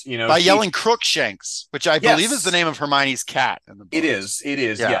Voldemort. By yelling Crookshanks, which I believe is the Yes, name of Hermione's cat in the it books. is. It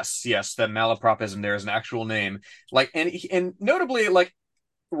is. Yeah. Yes, yes. That malapropism there is an actual name. And notably, like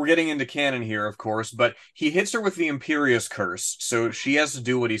we're getting into canon here, of course, but he hits her with the Imperious Curse, so she has to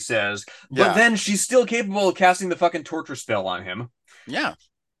do what he says. But Yeah. then she's still capable of casting the fucking torture spell on him. Yeah.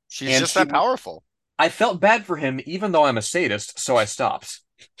 She's And just that powerful. I felt bad for him, even though I'm a sadist, so I stopped.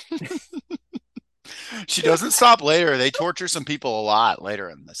 She doesn't stop later. They torture some people a lot later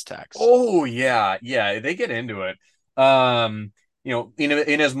in this text. Oh yeah, yeah, they get into it. Um,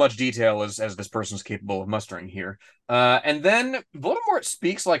 in as much detail as this person's capable of mustering here. And then Voldemort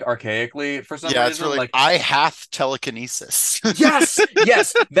speaks like archaically for some Yeah, it's reason. really Like, I have telekinesis. yes,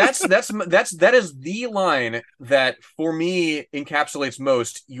 yes, that is the line that for me encapsulates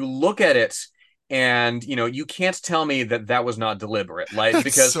most. You look at it, and you can't tell me that that was not deliberate. Like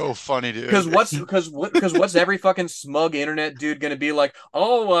That's so funny, dude. because what's every fucking smug internet dude gonna be like?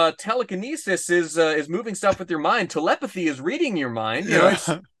 Oh, telekinesis is moving stuff with your mind. Telepathy is reading your mind. Yeah.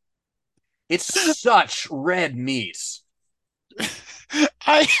 It's such red meat.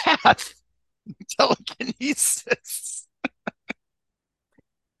 I have telekinesis.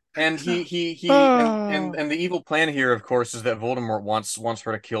 And he Oh. and the evil plan here, of course, is that Voldemort wants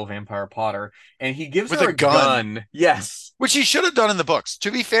her to kill Vampire Potter, and he gives With her a a gun, gun. Yes. which he should have done in the books.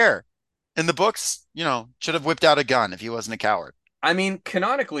 To be fair, in the books, should have whipped out a gun if he wasn't a coward. I mean,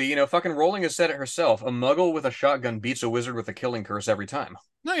 canonically, fucking Rowling has said it herself. A muggle with a shotgun beats a wizard with a killing curse every time.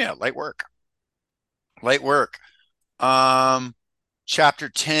 No, yeah, light work. Light work. Um, Chapter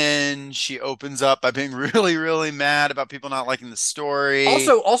 10, she opens up by being really, really mad about people not liking the story.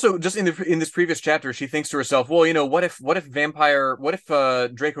 Also, just in this previous chapter, she thinks to herself, well, what if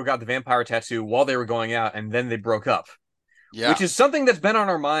Draco got the vampire tattoo while they were going out, and then they broke up, which Yeah. is something that's been on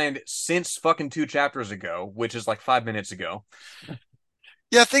our mind since fucking 2 chapters ago, which is like 5 minutes ago.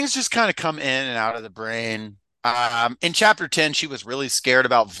 Yeah, things just kind of come in and out of the brain. In chapter 10, she was really scared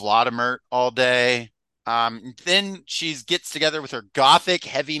about Vladimir all day. Then she gets together with her gothic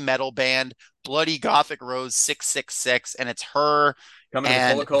heavy metal band, Bloody Gothic Rose 666, and it's her Coming to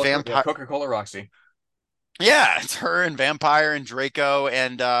the and Vampire. Coca-Cola Roxy. Yeah, it's her and Vampire and Draco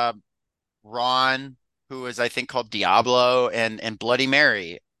and Ron, who is I think called Diablo, and Bloody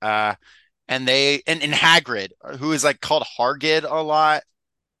Mary. And Hagrid, who is like called Hargid a lot.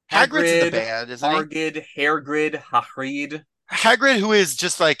 Hagrid's in the Hagrid, band, isn't he? Hargid, Hairgrid, Hagrid. Hagrid, who is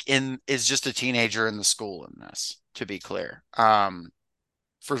just like is just a teenager in the school in this, to be clear.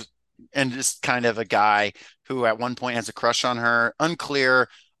 For and just kind of a guy who at one point has a crush on her, unclear.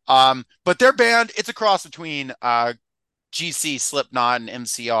 But their band, it's a cross between GC, Slipknot, and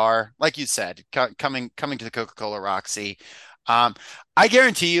MCR, like you said, coming to the Coca-Cola Roxy. I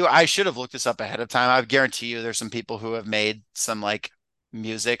guarantee you, I should have looked this up ahead of time. I guarantee you, there's some people who have made some like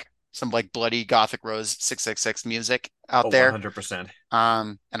music, some like Bloody Gothic Rose 666 music out Oh, there. 100%.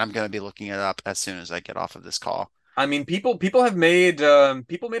 And I'm gonna be looking it up as soon as I get off of this call. I mean, people have made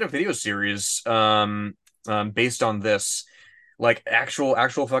people made a video series based on this, like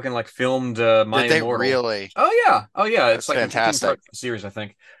actual fucking like filmed My Did they Immortal. really? Oh yeah, it's That's like a 15 fantastic. part series, I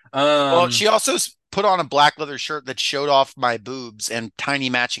think. Well, Um, she also put on a black leather shirt that showed off my boobs and tiny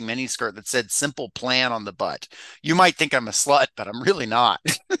matching miniskirt that said "Simple Plan" on the butt. You might think I'm a slut, but I'm really not.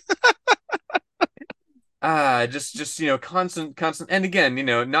 just constant, and again,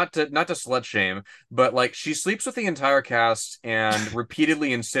 not to slut shame, but like she sleeps with the entire cast and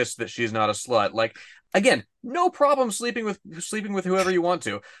repeatedly insists that she's not a slut. Like, again, no problem sleeping with whoever you want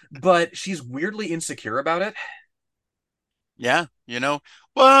to, but she's weirdly insecure about it. Yeah,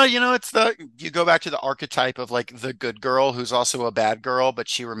 well, it's you go back to the archetype of like the good girl who's also a bad girl, but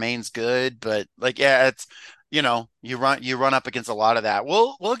she remains good. But like, yeah, it's you run up against a lot of that.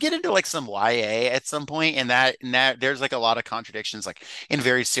 We'll get into like some YA at some point, and that there's like a lot of contradictions like in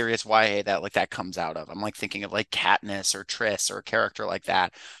very serious YA that comes out of. I'm like thinking of like Katniss or Triss or a character like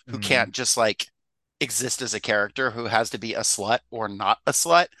that who Mm. can't just like exist as a character who has to be a slut or not a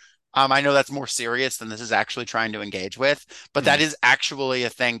slut. I know that's more serious than this is actually trying to engage with, but that Hmm. is actually a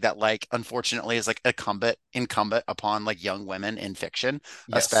thing that, like, unfortunately, is like incumbent upon like young women in fiction,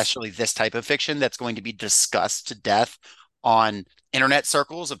 Yes. especially this type of fiction that's going to be discussed to death on internet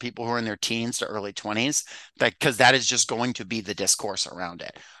circles of people who are in their teens to early 20s, that because that is just going to be the discourse around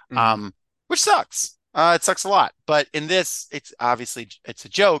it. Hmm. Um, which sucks. It sucks a lot. But in this, it's obviously it's a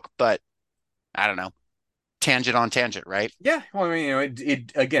joke, but I don't know, tangent on tangent, right? Yeah, well, I mean,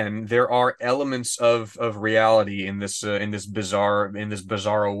 it again, there are elements of reality in this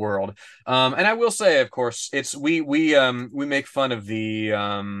bizarro world. And I will say, of course, it's we make fun of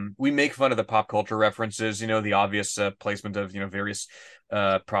the we make fun of the pop culture references, the obvious placement of various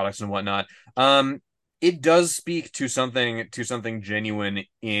products and whatnot. It does speak to something genuine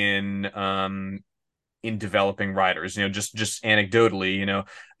in developing writers. Just anecdotally,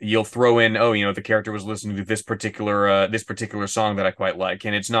 you'll throw in, oh, the character was listening to this particular song that I quite like,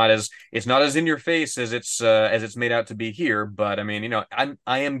 and it's not as in your face as it's made out to be here. But I mean,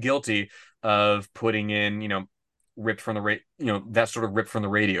 I am guilty of putting in, ripped from the that sort of ripped from the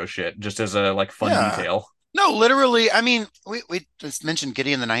radio shit, just as a like fun Yeah. detail. No, literally, I mean, we just mentioned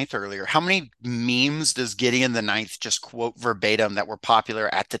Gideon the Ninth earlier. How many memes does Gideon the Ninth just quote verbatim that were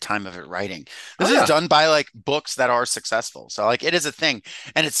popular at the time of it writing? Oh This is yeah. done by like books that are successful. So like it is a thing.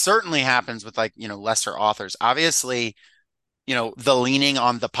 And it certainly happens with like, lesser authors. Obviously, the leaning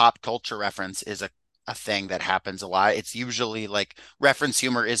on the pop culture reference is a thing that happens a lot. It's usually like reference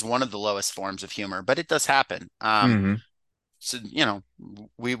humor is one of the lowest forms of humor, but it does happen. Hmm. So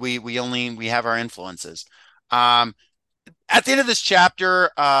we have our influences. Um, at the end of this chapter,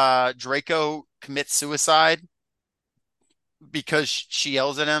 Draco commits suicide because she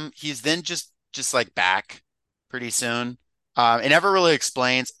yells at him. He's then just like back pretty soon. It never really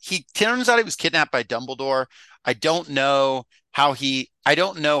explains. He turns out he was kidnapped by Dumbledore. I don't know I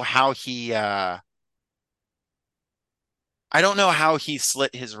don't know how he I don't know how he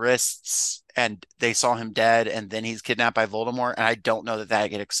slit his wrists and they saw him dead and then he's kidnapped by Voldemort, and I don't know that that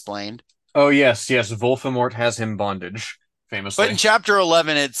get explained. Oh yes, yes. Voldemort has him bondage, But in famously. chapter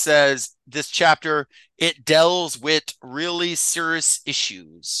 11, it says this chapter, it deals with really serious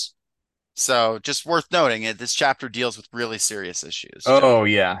issues. So just worth noting it, this chapter deals with really serious issues, Oh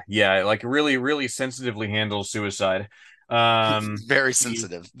Jake. yeah, yeah, like really, really sensitively handles suicide. Very He,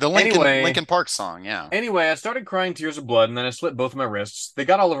 sensitive. The anyway, Lincoln Park song, yeah. I started crying tears of blood, and then I slit both of my wrists. They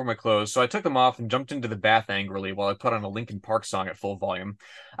got all over my clothes, so I took them off and jumped into the bath angrily while I put on a Lincoln Park song at full volume.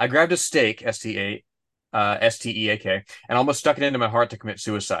 I grabbed a steak, STEAK, and almost stuck it into my heart to commit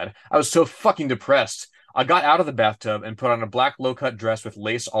suicide. I was so fucking depressed. I got out of the bathtub and put on a black low-cut dress with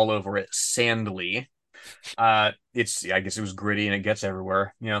lace all over it, sandly. I guess it was gritty and it gets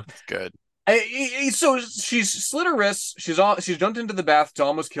everywhere. It's good. So she's slit her wrists. She's jumped into the bath to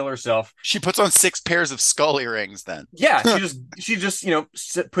almost kill herself. She puts on six pairs of skull earrings then. Yeah, she just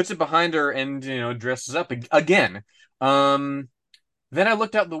puts it behind her and dresses up again. Um, then I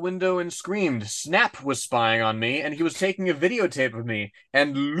looked out the window and screamed. Snap was spying on me, and he was taking a videotape of me.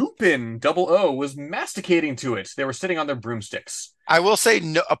 And Lupin, double O, was masticating to it. They were sitting on their broomsticks. I will say,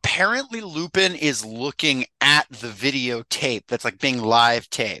 no, apparently Lupin is looking at the videotape that's like being live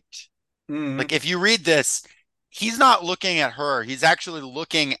taped. Mm, Like if you read this, he's not looking at her. He's actually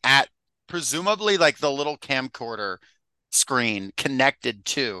looking at presumably like the little camcorder screen connected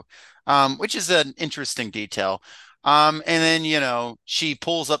to, which is an interesting detail. And then, she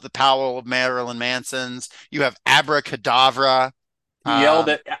pulls up the powell of Marilyn Manson's. You have Abracadabra. he yelled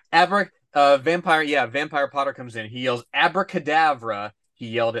Um, at Vampire. Yeah, Vampire Potter comes in. He yells abracadabra. He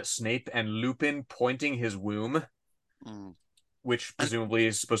yelled at Snape and Lupin, pointing his womb, mm. which and, presumably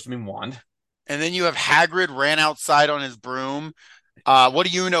is supposed to mean wand. and then you have Hagrid ran outside on his broom. What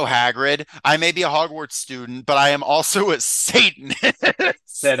do you know, Hagrid? I may be a Hogwarts student, but I am also a Said Satanist.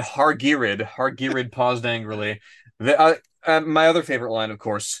 Hargirid. Hargirid paused angrily. My other favorite line, of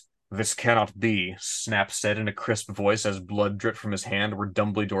course. This cannot be, Snap said in a crisp voice as blood dripped from his hand where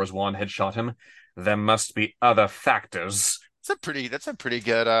Dumbledore's wand had shot him. There must be other factors. That's a pretty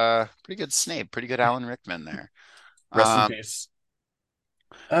good Snape, pretty good Alan Rickman there. Rest in Um, peace.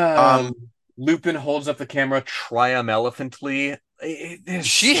 um, Lupin holds up the camera triumphantly. she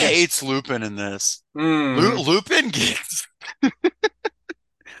This. hates Lupin in this. Mm. Lupin gets,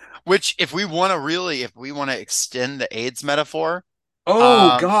 which if we want to extend the AIDS metaphor,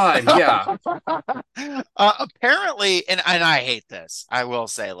 Oh um, God, yeah. apparently, and I hate this. I will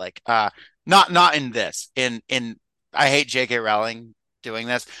say, like, not in this. In I hate J.K. Rowling doing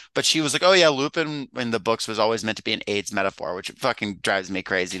this, but she was like, "Oh yeah, Lupin in the books was always meant to be an AIDS metaphor," which fucking drives me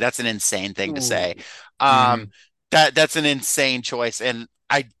crazy. That's an insane thing to say. Ooh. Um, Mhm. That's an insane choice, and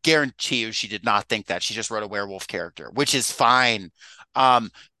I guarantee you she did not think that. She just wrote a werewolf character, which is fine.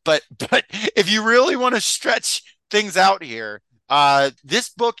 Um, but if you really want to stretch things out here, this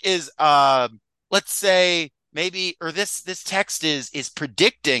book is let's say maybe or this text is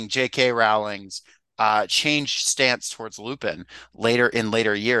predicting J.K. Rowling's changed stance towards Lupin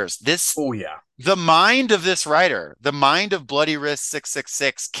later years. This Oh yeah. the mind of this writer, the mind of Bloody Wrist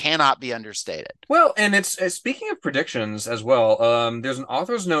 666 cannot be understated. Well, and it's speaking of predictions as well. There's an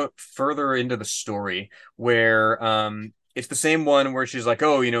author's note further into the story where it's the same one where she's like,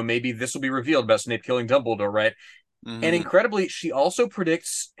 "Oh, maybe this will be revealed about Snape killing Dumbledore, right?" And Hmm. incredibly, she also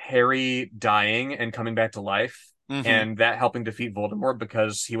predicts Harry dying and coming back to life, Hmm. and that helping defeat Voldemort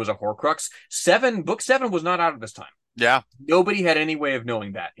because he was a Horcrux. Book seven was not out at this time. Yeah, Nobody had any way of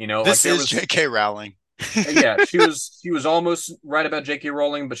knowing that. Like this there is was, J.K. Rowling. yeah, she was almost right about J.K.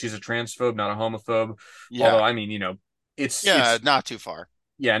 Rowling, but she's a transphobe, not a homophobe. Although, Yeah, I mean, yeah, it's not too far.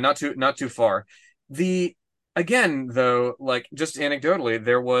 yeah, not too far. The Again though, like just anecdotally,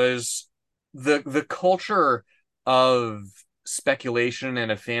 there was the culture of speculation and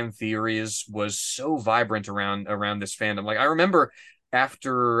of fan theories was so vibrant around this fandom. Like I remember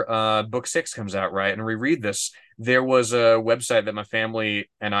after book six comes out, right, and we read this, there was a website that my family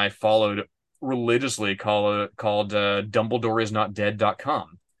and I followed religiously called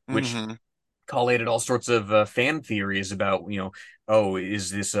dumbledoreisnotdead.com, which Hmm. collated all sorts of fan theories about, oh, is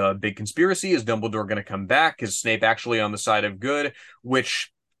this a big conspiracy? Is Dumbledore going to come back? Is Snape actually on the side of good?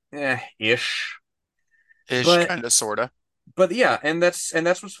 Which, ish. Ish, But kind of, sorta. yeah, and that's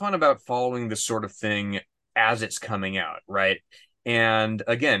what's fun about following this sort of thing as it's coming out, right? And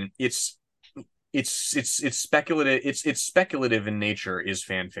again, it's speculative. It's speculative in nature. Is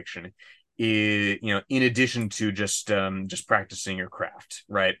fan fiction, in addition to just practicing your craft,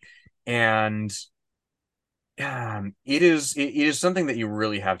 right? And it is something that you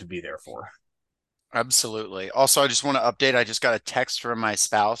really have to be there for. Absolutely. Also, I just want to update. I just got a text from my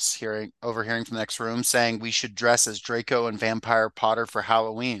spouse overhearing from the next room saying we should dress as Draco and Vampire Potter for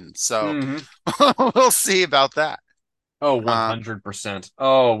Halloween. So Hmm. we'll see about that. Oh, Uh, 100%.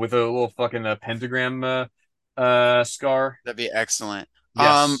 Oh, with a little fucking pentagram scar. that'd be excellent.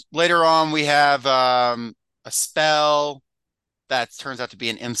 Yes. Later on, we have a spell that turns out to be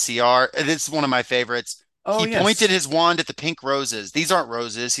an MCR. This is one of my favorites. Oh, He pointed yes. his wand at the pink roses. These aren't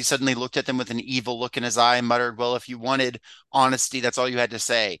roses. He suddenly looked at them with an evil look in his eye and muttered, "Well, if you wanted honesty, that's all you had to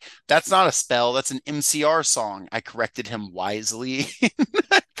say." That's not a spell. That's an MCR song. I corrected him wisely.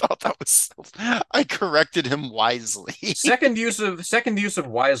 I thought that was I corrected him wisely. Second use of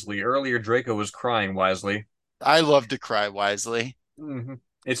wisely. Earlier Draco was crying wisely. I love to cry wisely. Hmm.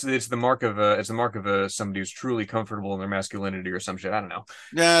 It's the mark of somebody who's truly comfortable in their masculinity or some shit. I don't know.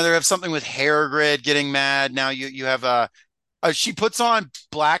 Yeah, they have something with hair grid getting mad. Now you have she puts on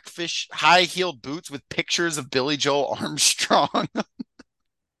blackfish high heel boots with pictures of Billy Joel Armstrong.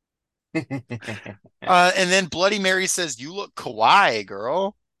 And then Bloody Mary says, "You look kawaii,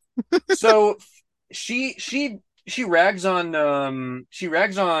 girl." So she rags on Avril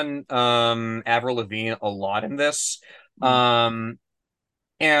Lavigne a lot in this. Um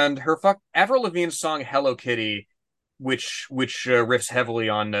and her fuck Avril Lavigne's song Hello Kitty, which riffs heavily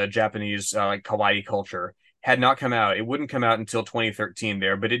on Japanese like kawaii culture, had not come out. It wouldn't come out until 2013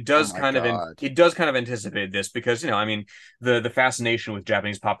 there, but it Oh does my kind of God. it does kind of anticipate this because, I mean, the fascination with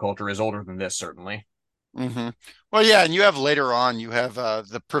Japanese pop culture is older than this, certainly. Hmm. Well, yeah, and you have later on, you have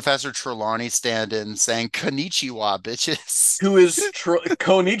the Professor Trelawney stand-in saying "Konnichiwa, bitches." Who is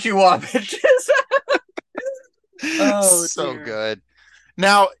Konichiwa, bitches? Oh So dear. good.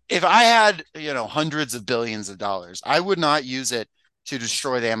 Now, if I had, hundreds of billions of dollars, I would not use it to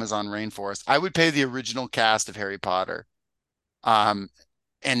destroy the Amazon rainforest. I would pay the original cast of Harry Potter, um,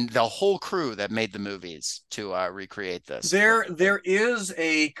 and the whole crew that made the movies to recreate this There perfectly. is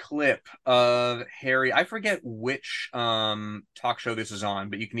a clip of Harry. I forget which talk show this is on,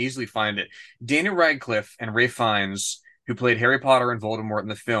 but you can easily find it. Daniel Radcliffe and Ray Fiennes, who played Harry Potter and Voldemort in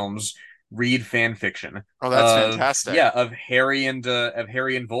the films, read fan fiction Oh, that's of, fantastic. yeah, of Harry and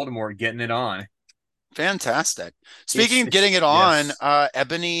Voldemort getting it on. Fantastic. Speaking It's of getting it's it on, yes.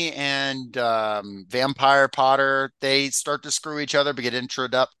 Ebony and Vampire Potter, they start to screw each other, but get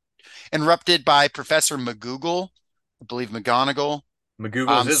interrupted by Professor McGoogle, I believe McGonagall,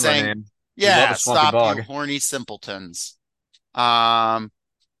 McGoogles is my saying, name. We love "Yeah, a swampy stop, you bog. horny simpletons." Um,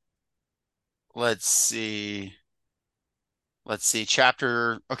 let's see. Let's see.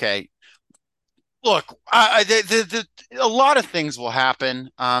 Chapter. Okay. Look, a lot of things will happen.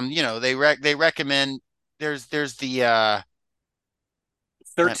 They recommend there's the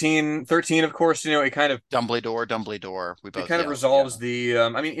And 13, of course, Dumbledore. We it both, kind of yeah, yeah. resolves the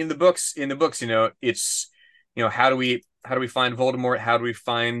I mean, in the books, it's how do we find Voldemort? How do we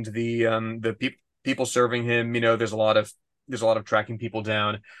find the people serving him? There's a lot of tracking people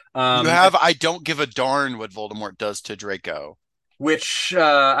down. You Um, have I don't give a darn what Voldemort does to Draco. which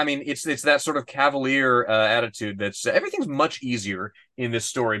I mean, it's that sort of cavalier attitude that's everything's much easier in this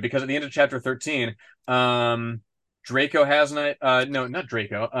story because at the end of chapter 13, Draco has no, not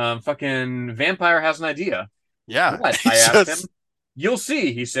Draco, fucking vampire has an idea. Yeah. What? I It's asked him. just You'll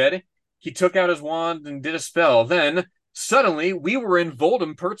see, he said. He took out his wand and did a spell. Then, suddenly, we were in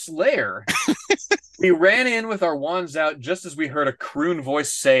Voldemort's lair. We ran in with our wands out just as we heard a croon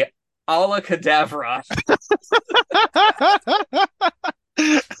voice say, "Alla Cadavra."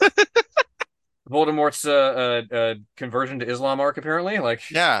 Voldemort's conversion to Islam arc, apparently. Like,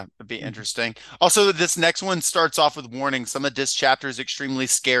 Yeah, it'd be interesting. Also, this next one starts off with warning. Some of this chapter is extremely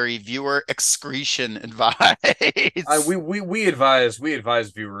scary. Viewer excretion advice. we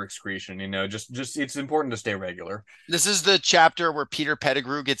advise viewer excretion. Just it's important to stay regular. This is the chapter where Peter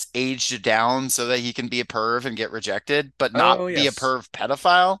Pettigrew gets aged down so that he can be a perv and get rejected, but not Oh be a yes. perv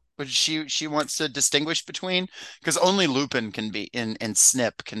pedophile, which she wants to distinguish between, because only Lupin can be and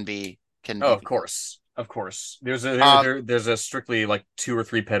Snip can Oh, be of the. course, of course. There's a Um, there's a strictly like 2 or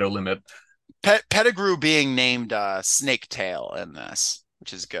 3 pedo limit. Pettigrew being named Snake Tail in this,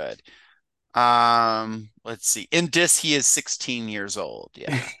 which is good. Let's see. In Dis, he is 16 years old.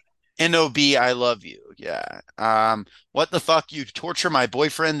 Yeah. NOB, I love you. Yeah. What the fuck? You torture my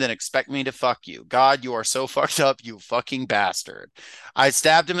boyfriend, then expect me to fuck you. God, you are so fucked up, you fucking bastard. I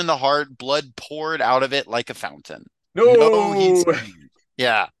stabbed him in the heart, blood poured out of it like a fountain. No, he No. screamed.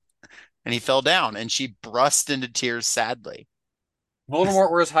 Yeah. And he fell down, and she burst into tears sadly.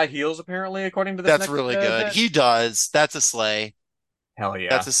 Voldemort wears high heels, apparently, according to this That's next really good. bit. He does. That's a sleigh. Hell That's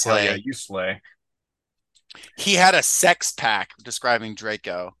yeah. a Hell yeah, sleigh. you slay. He had a sex pack describing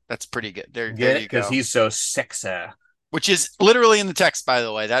Draco. That's pretty good. There Get it? you Because go. he's so sexy. Which is literally in the text, by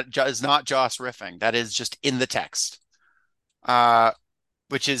the way. That is not Joss riffing. That is just in the text. Uh,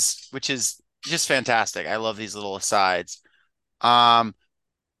 which is just fantastic. I love these little asides. Um,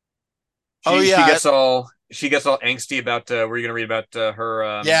 oh She she yeah, gets all she gets all angsty about were you gonna read about her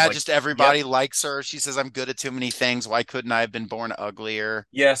yeah. like Just yep. everybody likes her. She says I'm good at too many things. Why couldn't I have been born uglier?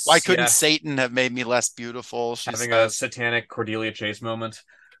 Why Yes, couldn't yeah. Satan have made me less beautiful? She Having a says. satanic Cordelia Chase moment.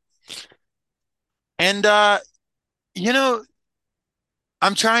 And you know,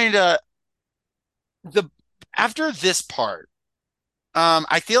 I'm trying to the after this part.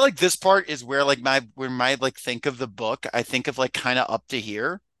 I feel like this part is where like my like think of the book, I think of like kind of up to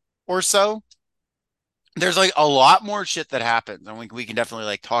here or so. There's like a lot more shit that happens, and we can definitely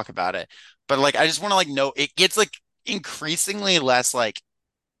like talk about it. But like I just want to like know it gets like increasingly less like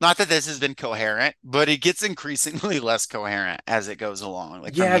not that this has been coherent, but it gets increasingly less coherent as it goes along,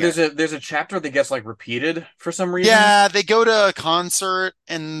 like from Yeah, here. there's a chapter that gets like repeated for some reason. Yeah, they go to a concert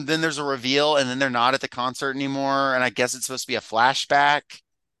and then there's a reveal and then they're not at the concert anymore. And I guess it's supposed to be a flashback.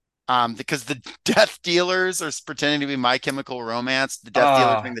 Because the Death Dealers are pretending to be My Chemical Romance, the Death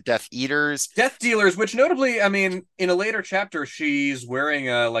Dealers Uh being the Death Eaters. Death Dealers, which notably, I mean, in a later chapter, she's wearing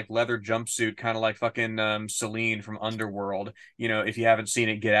a like leather jumpsuit, kind of like fucking Celine from Underworld. If you haven't seen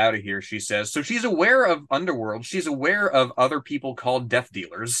it, get out of here, she says. So she's aware of Underworld. She's aware of other people called Death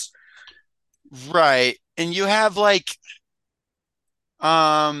Dealers. Right. And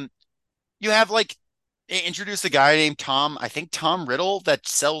um you have like introduce a guy named Tom, I think Tom Riddle, that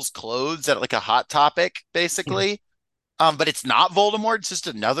sells clothes at like a Hot Topic, basically. But it's not Voldemort, it's just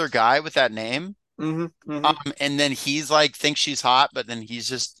another guy with that name. Hmm. Hmm. And then he's like thinks she's hot, but then he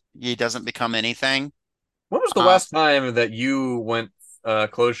doesn't become anything. When was the Um, last time that you went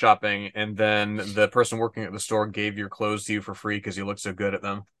clothes shopping and then the person working at the store gave your clothes to you for free because you look so good at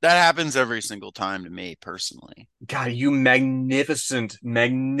them? that happens every single time to me personally. God, you magnificent,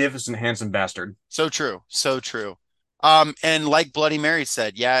 magnificent, handsome bastard. So true. So true. And like Bloody Mary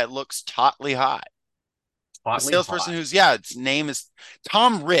said, yeah, it looks totally hot. The Hotly salesperson hot. who's, yeah, its name is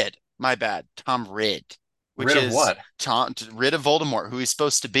Tom Ridd. My bad. Tom Ridd, which Rid of is what? Tom Ridd of Voldemort, who he's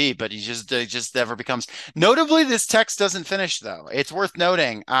supposed to be, but he just never becomes. Notably, this text doesn't finish though. It's worth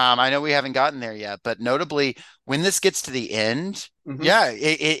noting. I know we haven't gotten there yet, but notably, when this gets to the end, Hmm. yeah,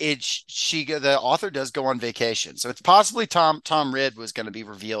 the author does go on vacation, so it's possibly Tom Ridd was going to be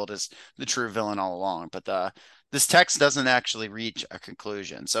revealed as the true villain all along, but this text doesn't actually reach a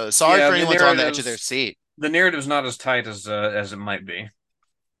conclusion. So sorry Yeah, for anyone's on the edge of their seat. the narrative's not as tight as it might be.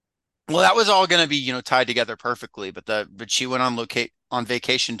 Well, that was all going to be, tied together perfectly, but she went on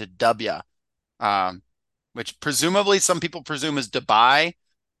vacation to W. Um, which presumably some people presume is Dubai,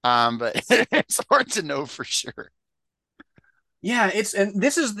 but it's hard to know for sure. Yeah, it's and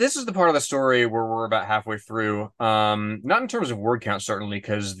this is the part of the story where we're about halfway through. Not in terms of word count, certainly,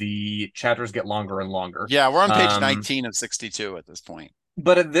 because the chapters get longer and longer. Yeah, we're on page Um, 19 of 62 at this point.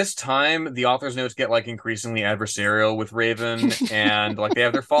 but at this time, the author's notes get like increasingly adversarial with Raven, and like they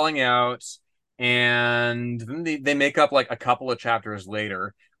have their falling out, and then they make up like a couple of chapters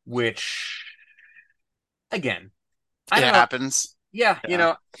later, which again, I It don't know. happens. Yeah,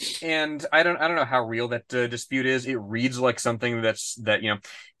 Yeah. and I don't know how real that dispute is. It reads like something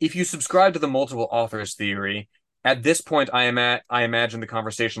if you subscribe to the multiple authors theory, at this point I imagine the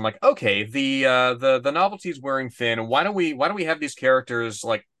conversation like, okay, the novelty's wearing thin. Why don't we have these characters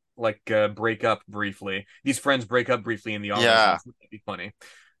break up briefly? These friends break up briefly in the author's Yeah. notes. Would be funny.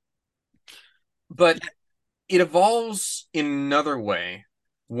 But it evolves in another way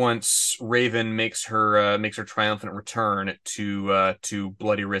once Raven makes her triumphant return to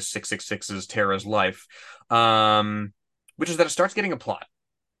Bloody Wrist 666's Terra's life, um, which is that it starts getting a plot.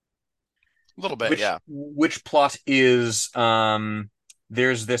 A little bit, Which yeah. which plot is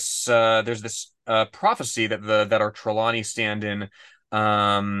there's this prophecy that our Trelawney stand-in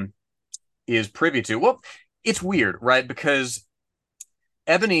um is privy to. Well, it's weird, right? Because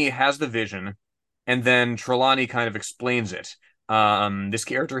Ebony has the vision, and then Trelawney kind of explains it. This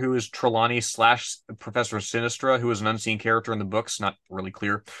character who is Trelawney slash Professor Sinistra, who is an unseen character in the books, not really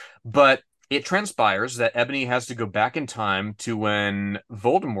clear, but it transpires that Ebony has to go back in time to when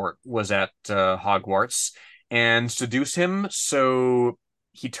Voldemort was at Hogwarts and seduce him, so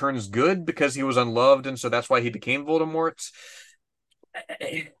he turns good because he was unloved, and so that's why he became Voldemort.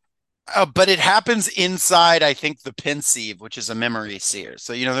 But it happens inside, I think, the pensieve, which is a memory seer.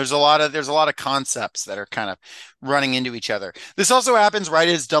 So, there's a lot of concepts that are kind of running into each other. This also happens right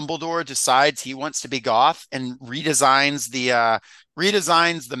as Dumbledore decides he wants to be goth and redesigns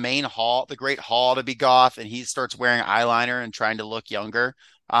the main hall, the Great Hall to be goth, and he starts wearing eyeliner and trying to look younger,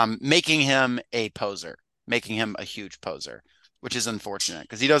 making him a poser, making him a huge poser, which is unfortunate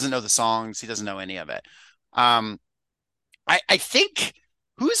because he doesn't know the songs, he doesn't know any of it. Um, I think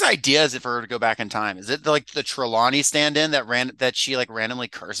whose idea is it for her to go back in time? Is it like the Trelawney stand-in that she like randomly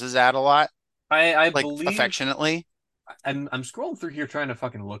curses at a lot, I like believe affectionately? I'm scrolling through here trying to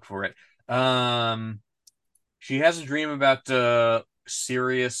fucking look for it. She has a dream about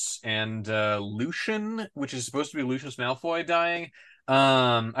Sirius and Lucian, which is supposed to be Lucius Malfoy dying.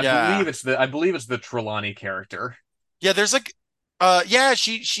 Yeah. I believe it's the Trelawney character. Yeah, there's like yeah,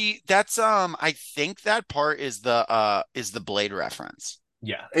 she that's I think that part is the Blade reference.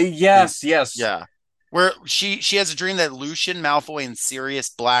 Yeah. And Yes, yes. yeah. Where she has a dream that Lucian Malfoy and Sirius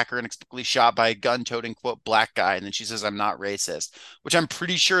Black are inexplicably shot by a gun-toting quote black guy, and then she says, "I'm not racist," which I'm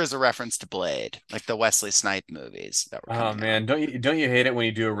pretty sure is a reference to Blade, like the Wesley Snipe movies that were Oh coming out. man, don't you hate it when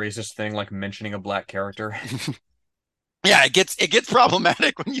you do a racist thing like mentioning a black character? Yeah, it gets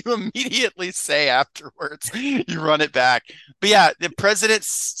problematic when you immediately say afterwards you run it back. But yeah, the president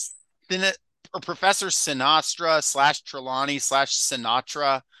or Professor Sinastra slash Trelawney slash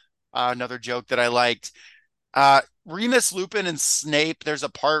Sinatra, another joke that I liked. Remus Lupin and Snape, there's a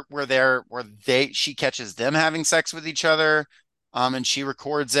part where she catches them having sex with each other. And she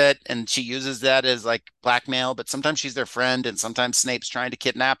records it and she uses that as like blackmail, but sometimes she's their friend and sometimes Snape's trying to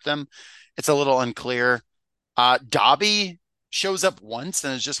kidnap them. It's a little unclear. Dobby shows up once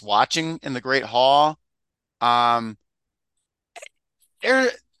and is just watching in the Great Hall. Um, there,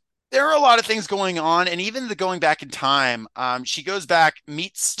 there are a lot of things going on, and even the going back in time. She goes back,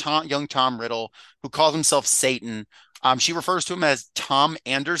 meets young Tom Riddle, who calls himself Satan. She refers to him as Tom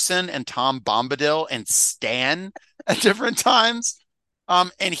Anderson and Tom Bombadil and Stan at different times.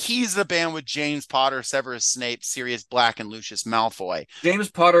 And he's the band with James Potter, Severus Snape, Sirius Black, and Lucius Malfoy. James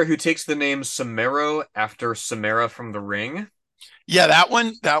Potter, who takes the name Samaro after Samara from The Ring. Yeah,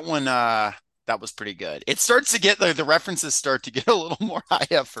 that was pretty good. It starts to get the references start to get a little more high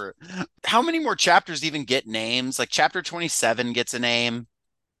effort. How many more chapters even get names? Like chapter 27 gets a name.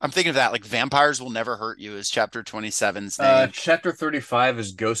 I'm thinking of that. Like Vampires Will Never Hurt You is chapter 27's name. Chapter 35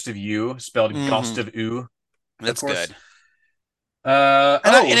 is Ghost of You, spelled Ghost Hmm. of Oo, of That's course. good. And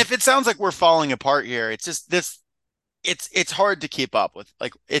Oh, if it sounds like we're falling apart here, it's just this. It's hard to keep up with.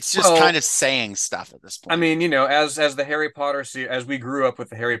 Like it's just kind well, of saying stuff at this I point. mean, as the Harry Potter as we grew up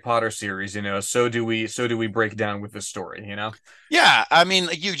with the Harry Potter series, so do we break down with this story. Yeah, I mean,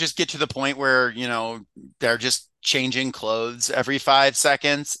 like, you just get to the point where, they're just changing clothes every 5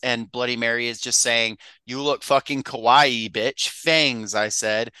 seconds, and Bloody Mary is just saying, "You look fucking kawaii, bitch." Fangs, I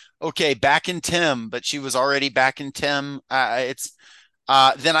said. Okay, back in Tim, but she was already back in Tim. It's,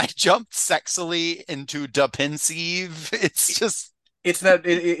 Then I jumped sexily into Da Pensive. It's just It's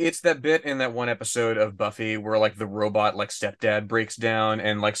that bit in that one episode of Buffy where like the robot like stepdad breaks down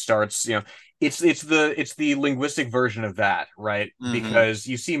and like starts, it's the linguistic version of that, right? hmm Because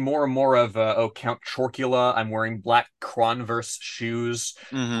you see more and more of Count Chorkula. I'm wearing black Converse shoes.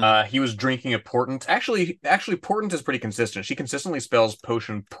 hmm He was drinking a portent. Actually, portent is pretty consistent. She consistently spells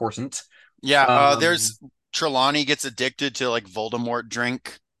potion portent. Yeah, Um, there's Trelawney gets addicted to like Voldemort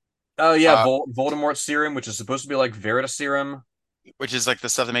drink, oh yeah, uh, Voldemort serum, which is supposed to be like Verita serum. which is like the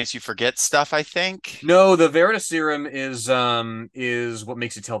stuff that makes you forget stuff, I think. No, the Verita serum is what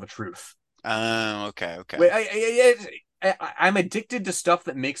makes you tell the truth. Oh, okay, Wait, okay. I'm addicted to stuff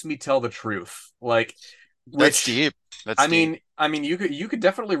that makes me tell the truth. Like, That's which deep. That's deep. I mean, you could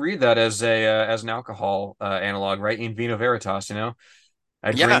definitely read that as an alcohol analog, right? In vino veritas,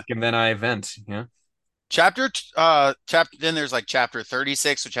 I Yeah. drink and then I vent. Chapter then there's like chapter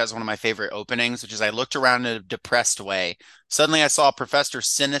 36, which has one of my favorite openings, which is I looked around in a depressed way. Suddenly I saw Professor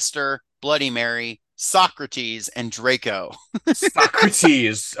Sinister, Bloody Mary, Socrates, and Draco.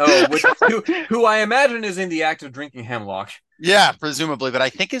 Socrates. Oh, which who I imagine is in the act of drinking hemlock. Yeah, presumably, but I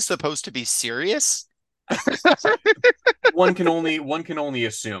think it's supposed to be serious. One can only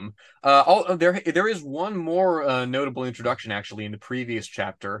assume. There is one more notable introduction actually in the previous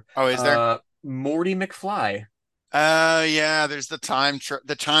chapter. Oh, is there? Morty McFly. Yeah, there's the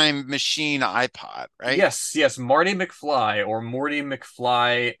time machine iPod, right? Yes, Marty McFly or Morty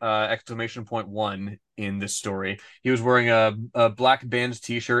McFly exclamation point one in this story. He was wearing a black Ben's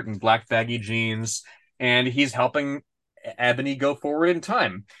t-shirt and black baggy jeans, and he's helping Ebony go forward in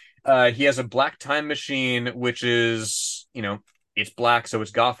time. He has a black time machine, which is, it's black, so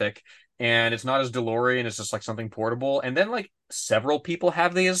it's gothic, and it's not as DeLorean, it's just like something portable. And then like several people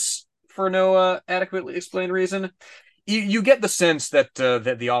have these for no adequately explained reason. You get the sense that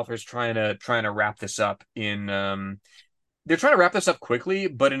the author's trying to wrap this up in they're trying to wrap this up quickly,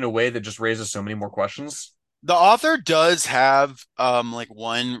 but in a way that just raises so many more questions. The author does have like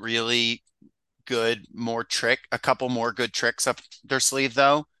one really a couple more good tricks up their sleeve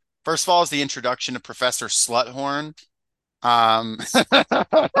though. First of all is the introduction of Professor Sluthorn. Um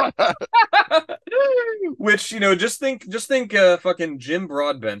Which, just think fucking Jim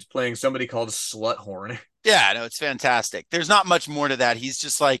Broadbent playing somebody called Sluthorn. yeah, no, it's fantastic. There's not much more to that. He's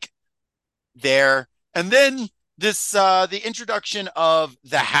just like there. And then this the introduction of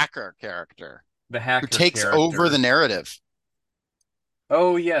the hacker character The who hacker takes over the character. narrative.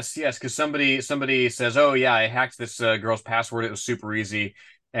 Oh yes, because somebody says, "Oh yeah, I hacked this girl's password. It was super easy."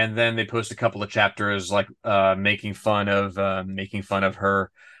 And then they post a couple of chapters like making fun of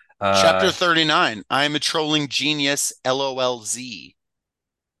her. Chapter Uh 39. I am a trolling genius, LOLZ.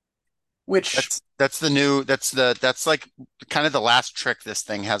 which That's like kind of the last trick this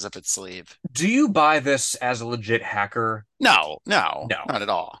thing has up its sleeve. Do you buy this as a legit hacker? No, no, No. not at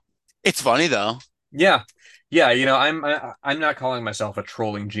all. It's funny though. Yeah. Yeah, I'm not calling myself a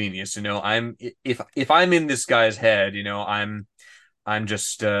trolling genius, I'm if I'm in this guy's head, I'm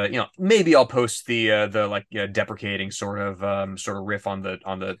just maybe I'll post the like deprecating sort of riff on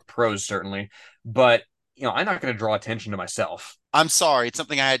the pros certainly, but I'm not going to draw attention to myself. I'm sorry. It's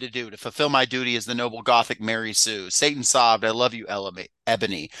something I had to do to fulfill my duty as the noble Gothic Mary Sue. Satan sobbed, I love you,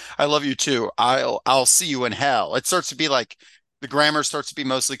 Ebony. I love you too. I'll see you in hell. It starts to be like the grammar starts to be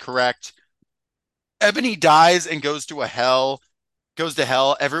mostly correct. Ebony dies and goes to hell.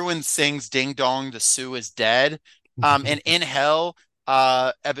 Everyone sings Ding Dong, the Sue is dead. And in hell,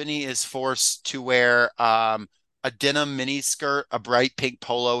 Ebony is forced to wear a denim miniskirt, a bright pink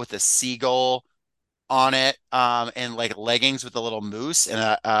polo with a seagull on it, and like leggings with a little moose and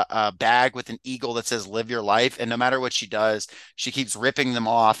a bag with an eagle that says "Live your life." And no matter what she does, she keeps ripping them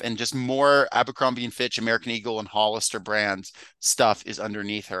off, and just more Abercrombie and Fitch, American Eagle, and Hollister brands stuff is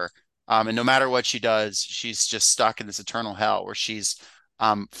underneath her. And no matter what she does, she's just stuck in this eternal hell where she's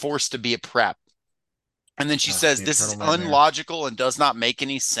forced to be a prep. And then she It's says, the "This is eternal nightmare. unlogical and does not make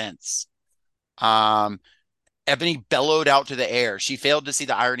any sense." Um, Ebony bellowed out to the air. She failed to see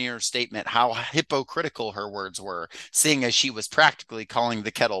the irony in her statement, how hypocritical her words were, seeing as she was practically calling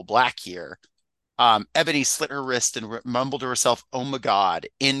the kettle black here. Ebony slit her wrist and mumbled to herself, "Oh my God,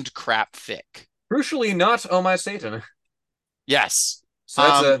 end crap fic." Crucially, not "Oh my Satan." Yes. So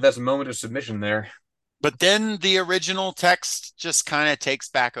that's Um, a moment of submission there. but then the original text just kind of takes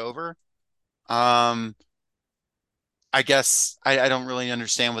back over. Um, I guess I don't really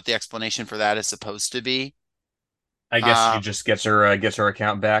understand what the explanation for that is supposed to be. I guess she Uh, just gets her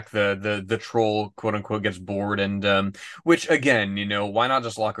account back. The troll quote unquote gets bored and which again, why not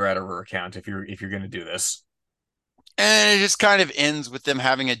just lock her out of her account if you're gonna do this? And it just kind of ends with them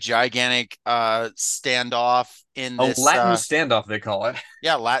having a gigantic standoff in A this Latin standoff, they call it.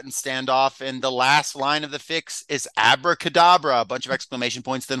 yeah, Latin standoff. And the last line of the fix is abracadabra, a bunch of exclamation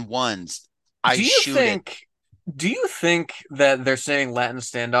points, then ones. I Do you shoot it. think do you think that they're saying Latin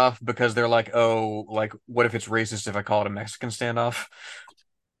standoff because they're like, oh, like what if it's racist if I call it a Mexican standoff?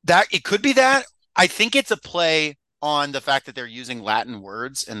 That it could be that. I think it's a play on the fact that they're using Latin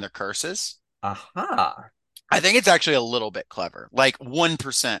words in their curses. Aha. I think it's actually a little bit clever. Like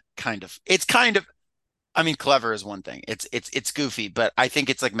 1% kind of. It's kind of I mean clever is one thing. It's goofy, but I think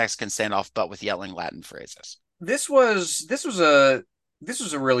it's like Mexican standoff but with yelling Latin phrases. This was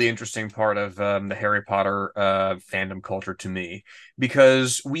a really interesting part of the Harry Potter fandom culture to me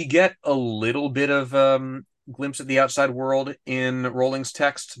because we get a little bit of glimpse at the outside world in Rowling's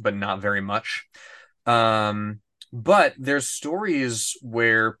text, but not very much. Um, but there's stories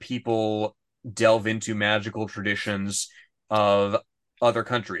where people delve into magical traditions of other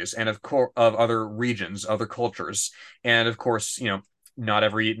countries and of other regions, other cultures, and of course, not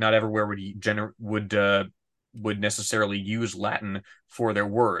everywhere would necessarily use Latin for their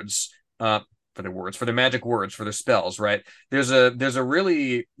words, for their magic words, for their spells, right? There's a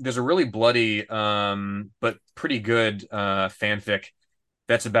really bloody but pretty good fanfic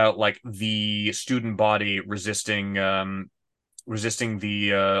that's about like the student body resisting the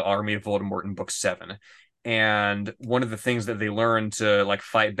army of Voldemort in book 7. And one of the things that they learn to like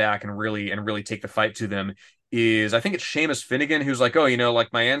fight back and really take the fight to them is I think it's Seamus Finnegan who's like, oh,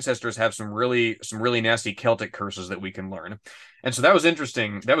 like my ancestors have some really nasty Celtic curses that we can learn. And so that was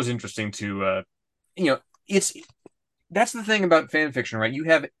interesting. That was interesting to you know, it's that's the thing about fan fiction, right? You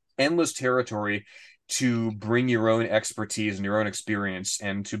have endless territory to bring your own expertise and your own experience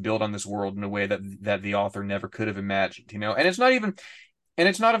and to build on this world in a way that the author never could have imagined. And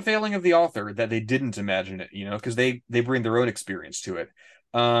it's not a failing of the author that they didn't imagine it, because they bring their own experience to it.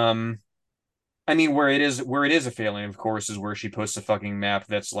 Um I mean, where it is a failing, of course, is where she posts a fucking map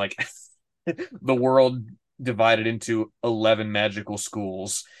that's like the world divided into 11 magical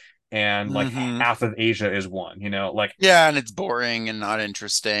schools and like Hmm. half of Asia is one, like Yeah, and it's boring and not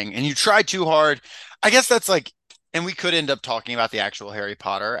interesting. And you try too hard. I guess that's like, and we could end up talking about the actual Harry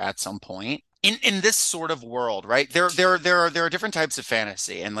Potter at some point. In this sort of world, right? There are different types of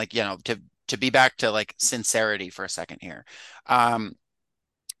fantasy. And like, to be back to like sincerity for a second here. Um,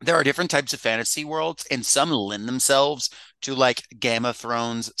 there are different types of fantasy worlds, and some lend themselves to like Game of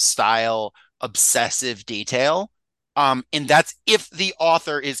Thrones style obsessive detail. And that's if the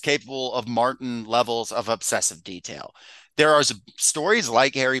author is capable of Martin levels of obsessive detail. There are stories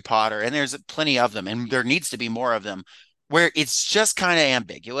like Harry Potter, and there's plenty of them, and there needs to be more of them, where it's just kind of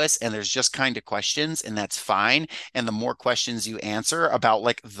ambiguous and there's just kind of questions, and that's fine. And the more questions you answer about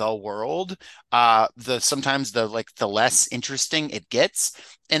like the world, the sometimes the less interesting it gets.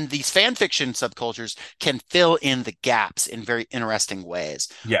 And these fan fiction subcultures can fill in the gaps in very interesting ways.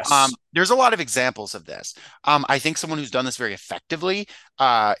 yes. There's a lot of examples of this. I think someone who's done this very effectively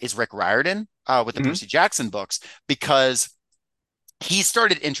is Rick Riordan with the Mhm. Percy Jackson books, because he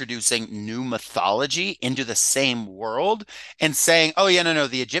started introducing new mythology into the same world and saying, "Oh yeah, no,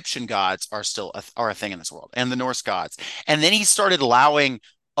 the Egyptian gods are still are a thing in this world, and the Norse gods." And then he started allowing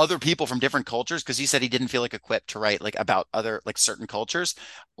other people from different cultures, because he said he didn't feel like equipped to write like about other like certain cultures,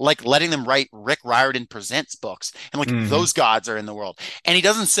 like letting them write Rick Riordan Presents books, and like Mhm. those gods are in the world. And he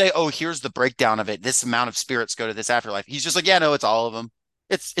doesn't say, "Oh, here's the breakdown of it. This amount of spirits go to this afterlife." He's just like, "Yeah, no, it's all of them.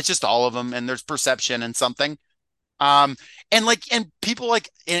 It's just all of them, and there's perception and something." Um, and people like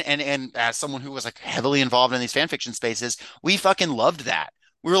and as someone who was like heavily involved in these fan fiction spaces, we fucking loved that.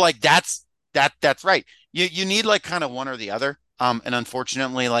 We were like, that's right. You need like kind of one or the other. And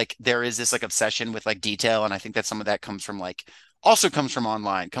unfortunately, like there is this like obsession with like detail, and I think that some of that comes from like also comes from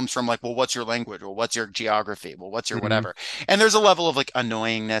online, comes from like, well, what's your language? Well, what's your geography? Well, what's your Mhm. whatever? And there's a level of like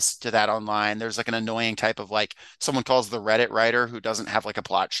annoyingness to that online. There's like an annoying type of like someone calls the Reddit writer who doesn't have like a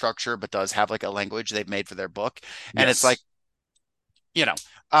plot structure, but does have like a language they've made for their book. And it's like, Yes. you know,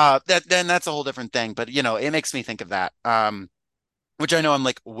 that then that's a whole different thing. But it makes me think of that. Which I know I'm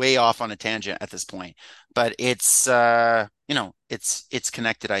like way off on a tangent at this point, but it's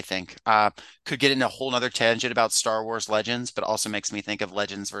connected, I think. Could get into a whole nother tangent about Star Wars Legends, but also makes me think of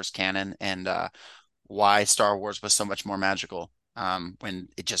Legends versus canon, and why Star Wars was so much more magical when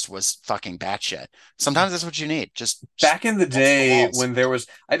it just was fucking batshit. Sometimes that's what you need. Just Back in the balls to the day walls. when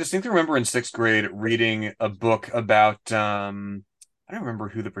I distinctly remember in sixth grade reading a book about I don't remember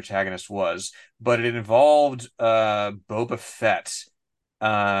who the protagonist was, but it involved Boba Fett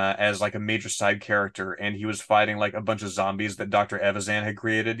as like a major side character, and he was fighting like a bunch of zombies that Dr. Evazan had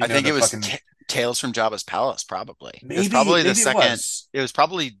created, I think the it was fucking Tales from Jabba's Palace, probably. It was Maybe, probably the maybe it second. was It was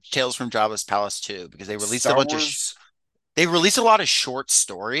probably Tales from Jabba's Palace too, because they released a Star bunch of Wars. they released a lot of short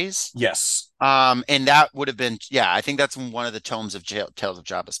stories. Yes, And that would have been, yeah, I think that's one of the tomes of Tales of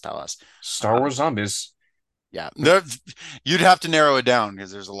Jabba's Palace. Star Um, Wars Zombies. yeah, you'd have to narrow it down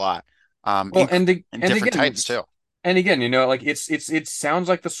because there's a lot, Well, and and different again, types too. like it sounds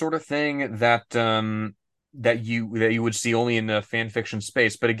like the sort of thing that that you would see only in the fan fiction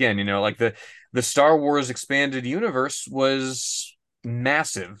space. But again, like the Star Wars expanded universe was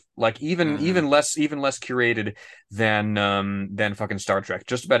massive. Like Mhm. even less curated than fucking Star Trek.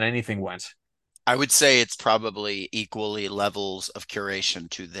 Just about anything went. I would say it's probably equally levels of curation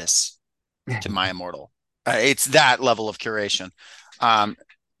to this, to My Immortal. It's that level of curation. Um,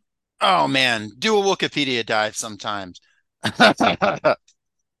 oh man, do a Wikipedia dive sometimes.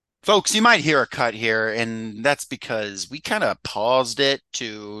 Folks, you might hear a cut here, and that's because we kind of paused it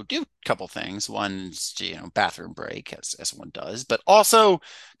to do a couple things. One's, bathroom break, as one does, but also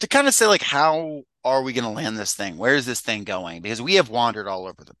to kind of say, like, how are we going to land this thing? Where is this thing going? Because we have wandered all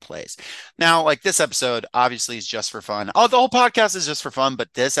over the place. Now, like this episode, obviously, is just for fun. Oh, the whole podcast is just for fun,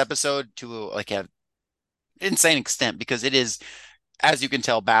 but this episode to like an insane extent because it is, as you can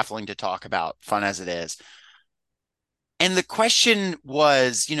tell, baffling to talk about, fun as it is. And the question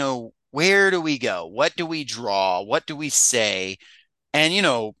was, where do we go? What do we draw? What do we say? And,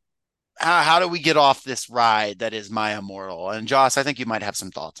 how do we get off this ride that is My Immortal? And Joss, I think you might have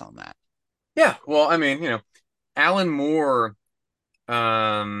some thoughts on that. Yeah, well, I mean, Alan Moore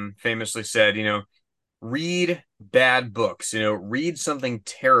famously said, read bad books, read something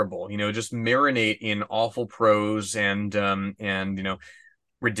terrible, just marinate in awful prose and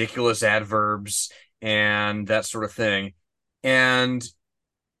ridiculous adverbs and that sort of thing. And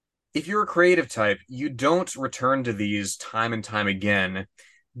if you're a creative type, you don't return to these time and time again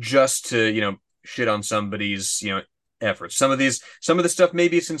just to, shit on somebody's, efforts. Some of the stuff may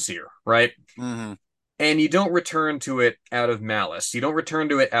be sincere, right? Hmm. And you don't return to it out of malice. You don't return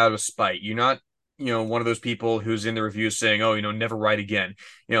to it out of spite. You're not, one of those people who's in the reviews saying, "Oh, never write again."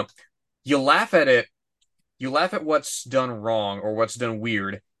 You know, you laugh at it. You laugh at what's done wrong or what's done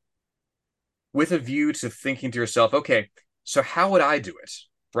weird with a view to thinking to yourself, "Okay, so how would I do it?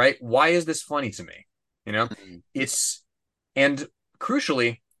 Right? Why is this funny to me?" You know, Hmm. it's and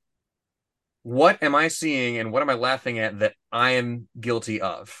crucially, what am I seeing and what am I laughing at that I am guilty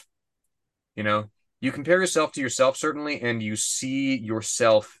of? You know, you compare yourself to yourself certainly, and you see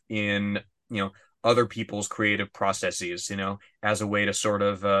yourself in, other people's creative processes, as a way to sort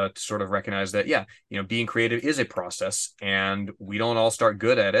of recognize that, yeah, being creative is a process, and we don't all start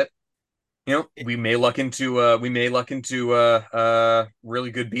good at it. We may luck into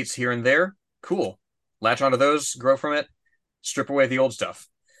really good beats here and there. Cool. Latch onto those, grow from it, strip away the old stuff.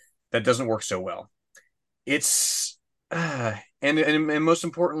 That doesn't work so well. It's and most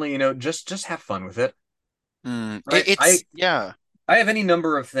importantly, just have fun with it. Mm. Right. Yeah. I have any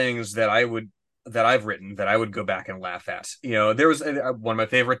number of things that I've written that I would go back and laugh at. There was one of my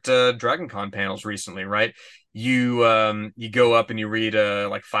favorite Dragon Con panels recently, right? You go up and you read a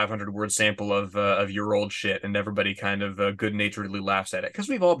like 500 word sample of your old shit, and everybody kind of good naturedly laughs at it because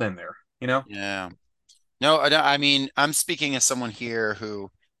we've all been there, you know? Yeah. No, I mean, I'm speaking as someone here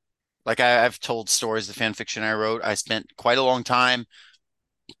who, like, I've told stories of fan fiction I wrote. I spent quite a long time.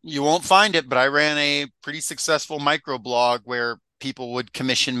 You won't find it, but I ran a pretty successful microblog where people would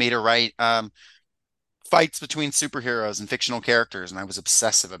commission me to write fights between superheroes and fictional characters, and I was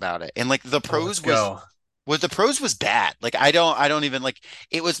obsessive about it. And like Oh, let's go. the prose was bad. Like I don't even like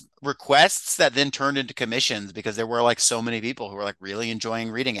it was requests that then turned into commissions because there were like so many people who were like really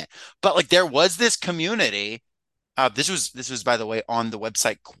enjoying reading it. But like there was this community. This was by the way on the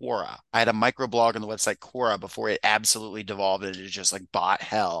website Quora. I had a microblog on the website Quora before it absolutely devolved into just like bot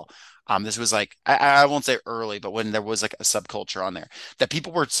hell. This was like I won't say early, but when there was like a subculture on there that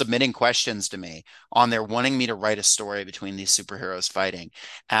people were submitting questions to me on there, wanting me to write a story between these superheroes fighting.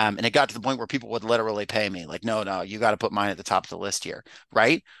 And it got to the point where people would literally pay me, like, no, no, you got to put mine at the top of the list here,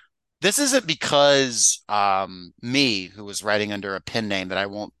 right? This isn't because me, who was writing under a pen name that I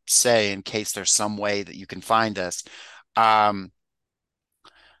won't say in case there's some way that you can find this. Um,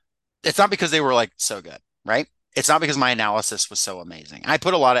 it's not because they were like so good, right? It's not because my analysis was so amazing. I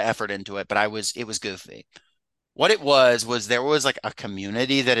put a lot of effort into it, but it was goofy. What it was there was like a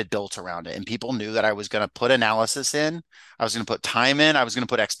community that had built around it, and people knew that I was going to put analysis in, I was going to put time in, I was going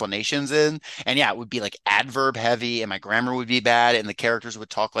to put explanations in, and yeah, it would be like adverb heavy, and my grammar would be bad, and the characters would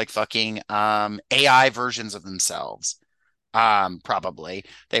talk like fucking AI versions of themselves. Probably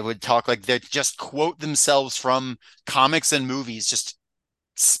they would talk like they just quote themselves from comics and movies, just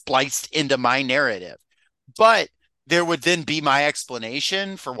spliced into my narrative. But there would then be my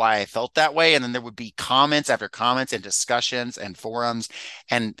explanation for why I felt that way. And then there would be comments after comments and discussions and forums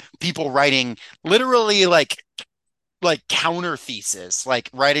and people writing literally like counter thesis, like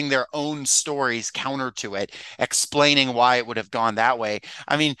writing their own stories counter to it, explaining why it would have gone that way.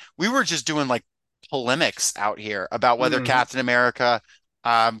 I mean, we were just doing like polemics out here about whether Hmm. Captain America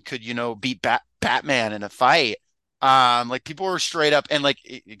could, beat Batman in a fight. Like people were straight up and like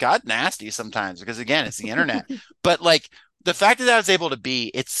it got nasty sometimes because again, it's the internet. But like the fact that I was able to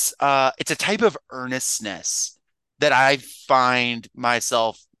be, it's a type of earnestness that I find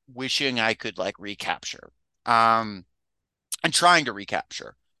myself wishing I could like recapture. Um, and trying to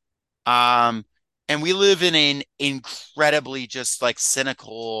recapture. Um, and we live in an incredibly just like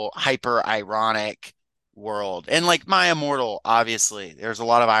cynical, hyper ironic world. And like my Immortal, obviously, there's a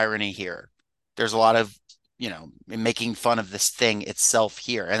lot of irony here. There's a lot of, making fun of this thing itself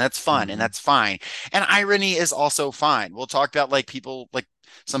here. And that's fun and Hmm. that's fine. And irony is also fine. We'll talk about like people like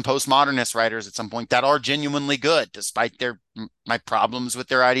some postmodernist writers at some point that are genuinely good despite my problems with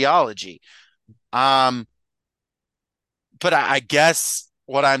their ideology. Um, but I guess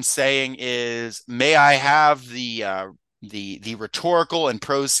what I'm saying is, may I have the rhetorical and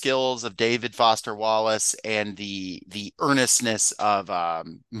prose skills of David Foster Wallace and the earnestness of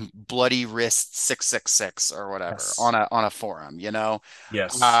Bloody Wrist 666 or whatever Yes. on a forum,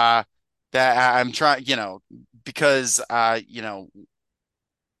 Yes. uh, that I'm trying, because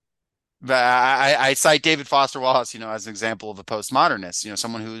but I cite David Foster Wallace, as an example of a postmodernist,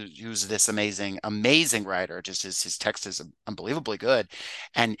 someone who's this amazing writer. Just his text is unbelievably good,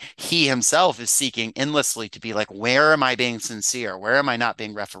 and he himself is seeking endlessly to be like, where am I being sincere? Where am I not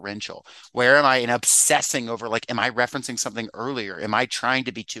being referential? Where am I in obsessing over like, am I referencing something earlier? Am I trying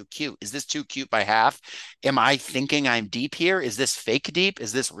to be too cute? Is this too cute by half? Am I thinking I'm deep here? Is this fake deep?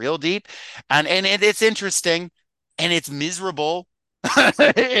 Is this real deep? And it's interesting, and it's miserable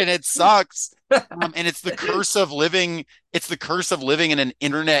and it sucks. And it's the curse of living in an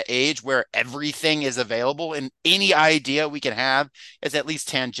internet age where everything is available and any idea we can have is at least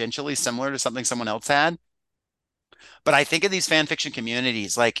tangentially similar to something someone else had. But I think of these fan fiction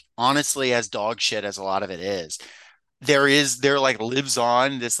communities, like honestly, as dog shit as a lot of it is, there like lives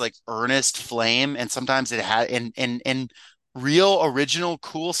on this like earnest flame, and sometimes it has and real original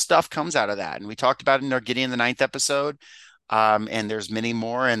cool stuff comes out of that. And we talked about it in our Gideon the Ninth episode. And there's many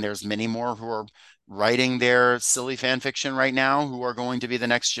more who are writing their silly fan fiction right now who are going to be the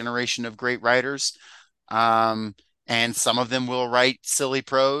next generation of great writers. Um, and some of them will write silly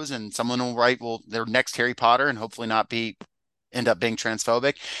prose, and someone will write their next Harry Potter and hopefully not be end up being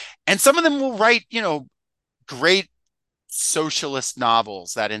transphobic. And some of them will write, great socialist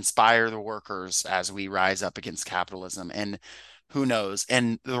novels that inspire the workers as we rise up against capitalism. And who knows?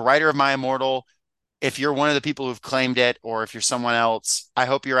 And the writer of My Immortal, if you're one of the people who've claimed it, or if you're someone else, I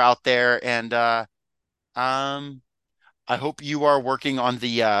hope you're out there and um, I hope you are working on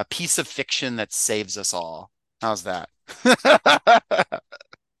the piece of fiction that saves us all. How's that?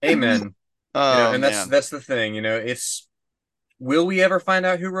 Amen. Oh And that's man. that's the thing, it's will we ever find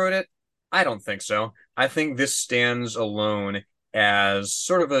out who wrote it? I don't think so. I think this stands alone as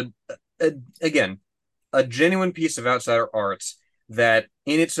sort of a again, a genuine piece of outsider art that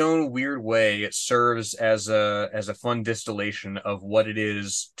in its own weird way it serves as a fun distillation of what it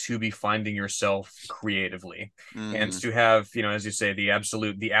is to be finding yourself creatively and Hmm. to have, as you say, the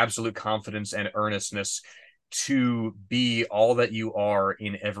absolute confidence and earnestness to be all that you are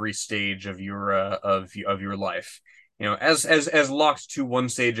in every stage of your life, as locked to one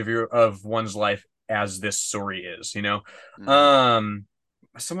stage of one's life as this story is, Hmm. um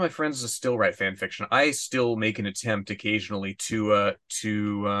some of my friends still write fan fiction. I still make an attempt occasionally to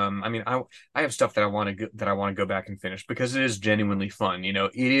I mean, I have stuff that I want to go back and finish because it is genuinely fun. It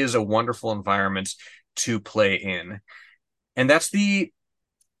is a wonderful environment to play in. And that's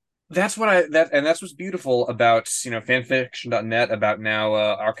what I that and that's what's beautiful about, fanfiction.net, about now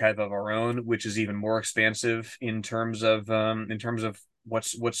Archive of Our Own, which is even more expansive in terms of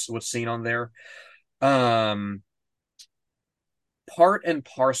what's seen on there. Um Part and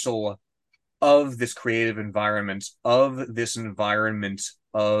parcel of this creative environment, of this environment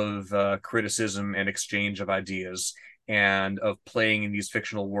of criticism and exchange of ideas, and of playing in these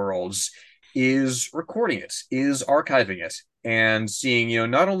fictional worlds, is recording it, is archiving it, and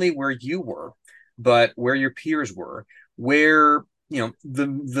seeing, not only where you were, but where your peers were, where,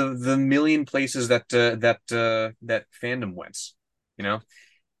 the million places that fandom went. You know,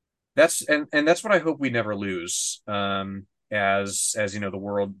 and that's what I hope we never lose. As the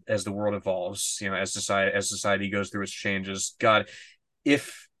world evolves, as society goes through its changes. God,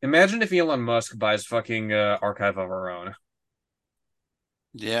 If imagine if Elon Musk buys fucking Archive of Our Own,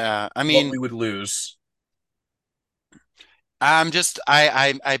 Yeah, I what mean, we would lose.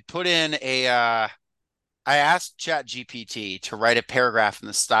 I put in a I asked ChatGPT to write a paragraph in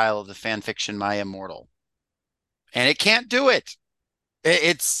the style of the fan fiction My Immortal, and it can't do it.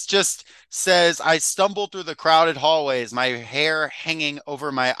 It's just says, I stumble through the crowded hallways, my hair hanging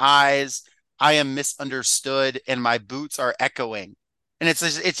over my eyes. I am misunderstood, and my boots are echoing. And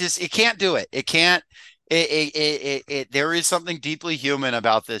it can't do it. It can't. There is something deeply human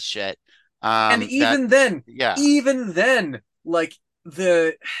about this shit. And That, yeah, even then, like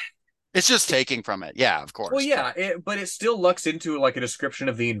the it's just taking from it. Yeah, of well, course, yeah, but but it still lucks into like a description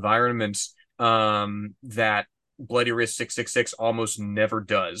of the environment that Bloody Wrist 666 almost never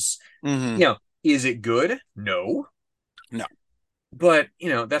does. hmm You know, is it good? No. no, But,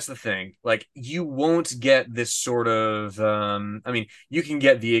 that's the thing. Like, you won't get this sort of I mean, you can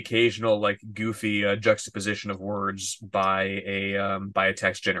get the occasional like goofy juxtaposition of words by a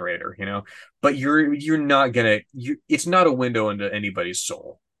text generator, but you're not gonna it's not a window into anybody's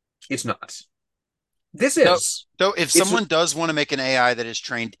soul. It's not. This though. is. Though, if It's someone does want to make an AI that is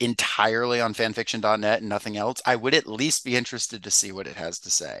trained entirely on fanfiction.net and nothing else, I would at least be interested to see what it has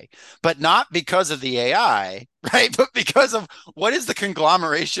to say. But not because of the AI, right? But because of what is the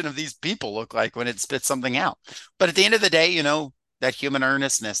conglomeration of these people look like when it spits something out. But at the end of the day, that human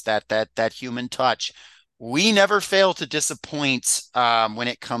earnestness, that human touch, we never fail to disappoint when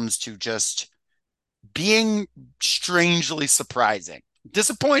it comes to just being strangely surprising.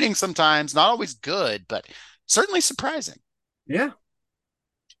 Disappointing sometimes, not always good, but certainly surprising. Yeah,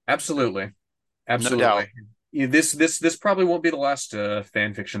 absolutely. No doubt. Absolutely. Yeah, this probably won't be the last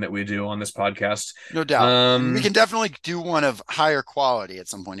fan fiction that we do on this podcast. No doubt. We Um, can definitely do one of higher quality at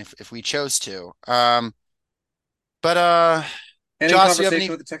some point if we chose to. But and in Josh, do you have conversation any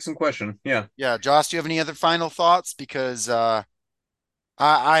with the Texan question. Yeah. yeah, Josh, do you have any other final thoughts? Because I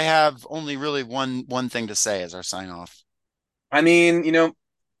have only really one thing to say as our sign off. I mean,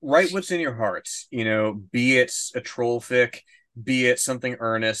 write what's in your heart, be it a troll fic, be it something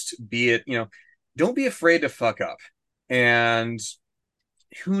earnest, be it, don't be afraid to fuck up. And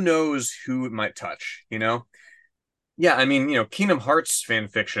who knows who it might touch. Yeah, I mean, Kingdom Hearts fan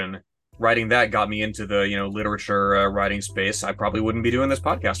fiction, writing that got me into the, literature writing space. I probably wouldn't be doing this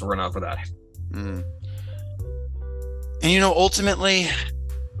podcast were it not for that. Mm. And ultimately,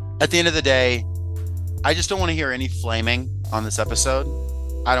 at the end of the day, I just don't want to hear any flaming on this episode.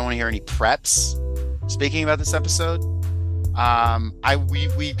 I don't want to hear any preps speaking about this episode.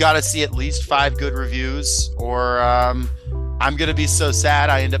 We got to see at least 5 good reviews, or I'm gonna be so sad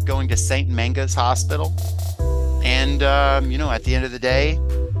I end up going to Saint Manga's hospital. And at the end of the day,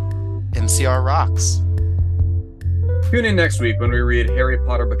 MCR rocks. Tune in next week when we read Harry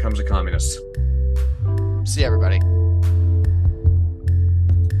Potter Becomes a Communist. See you, everybody.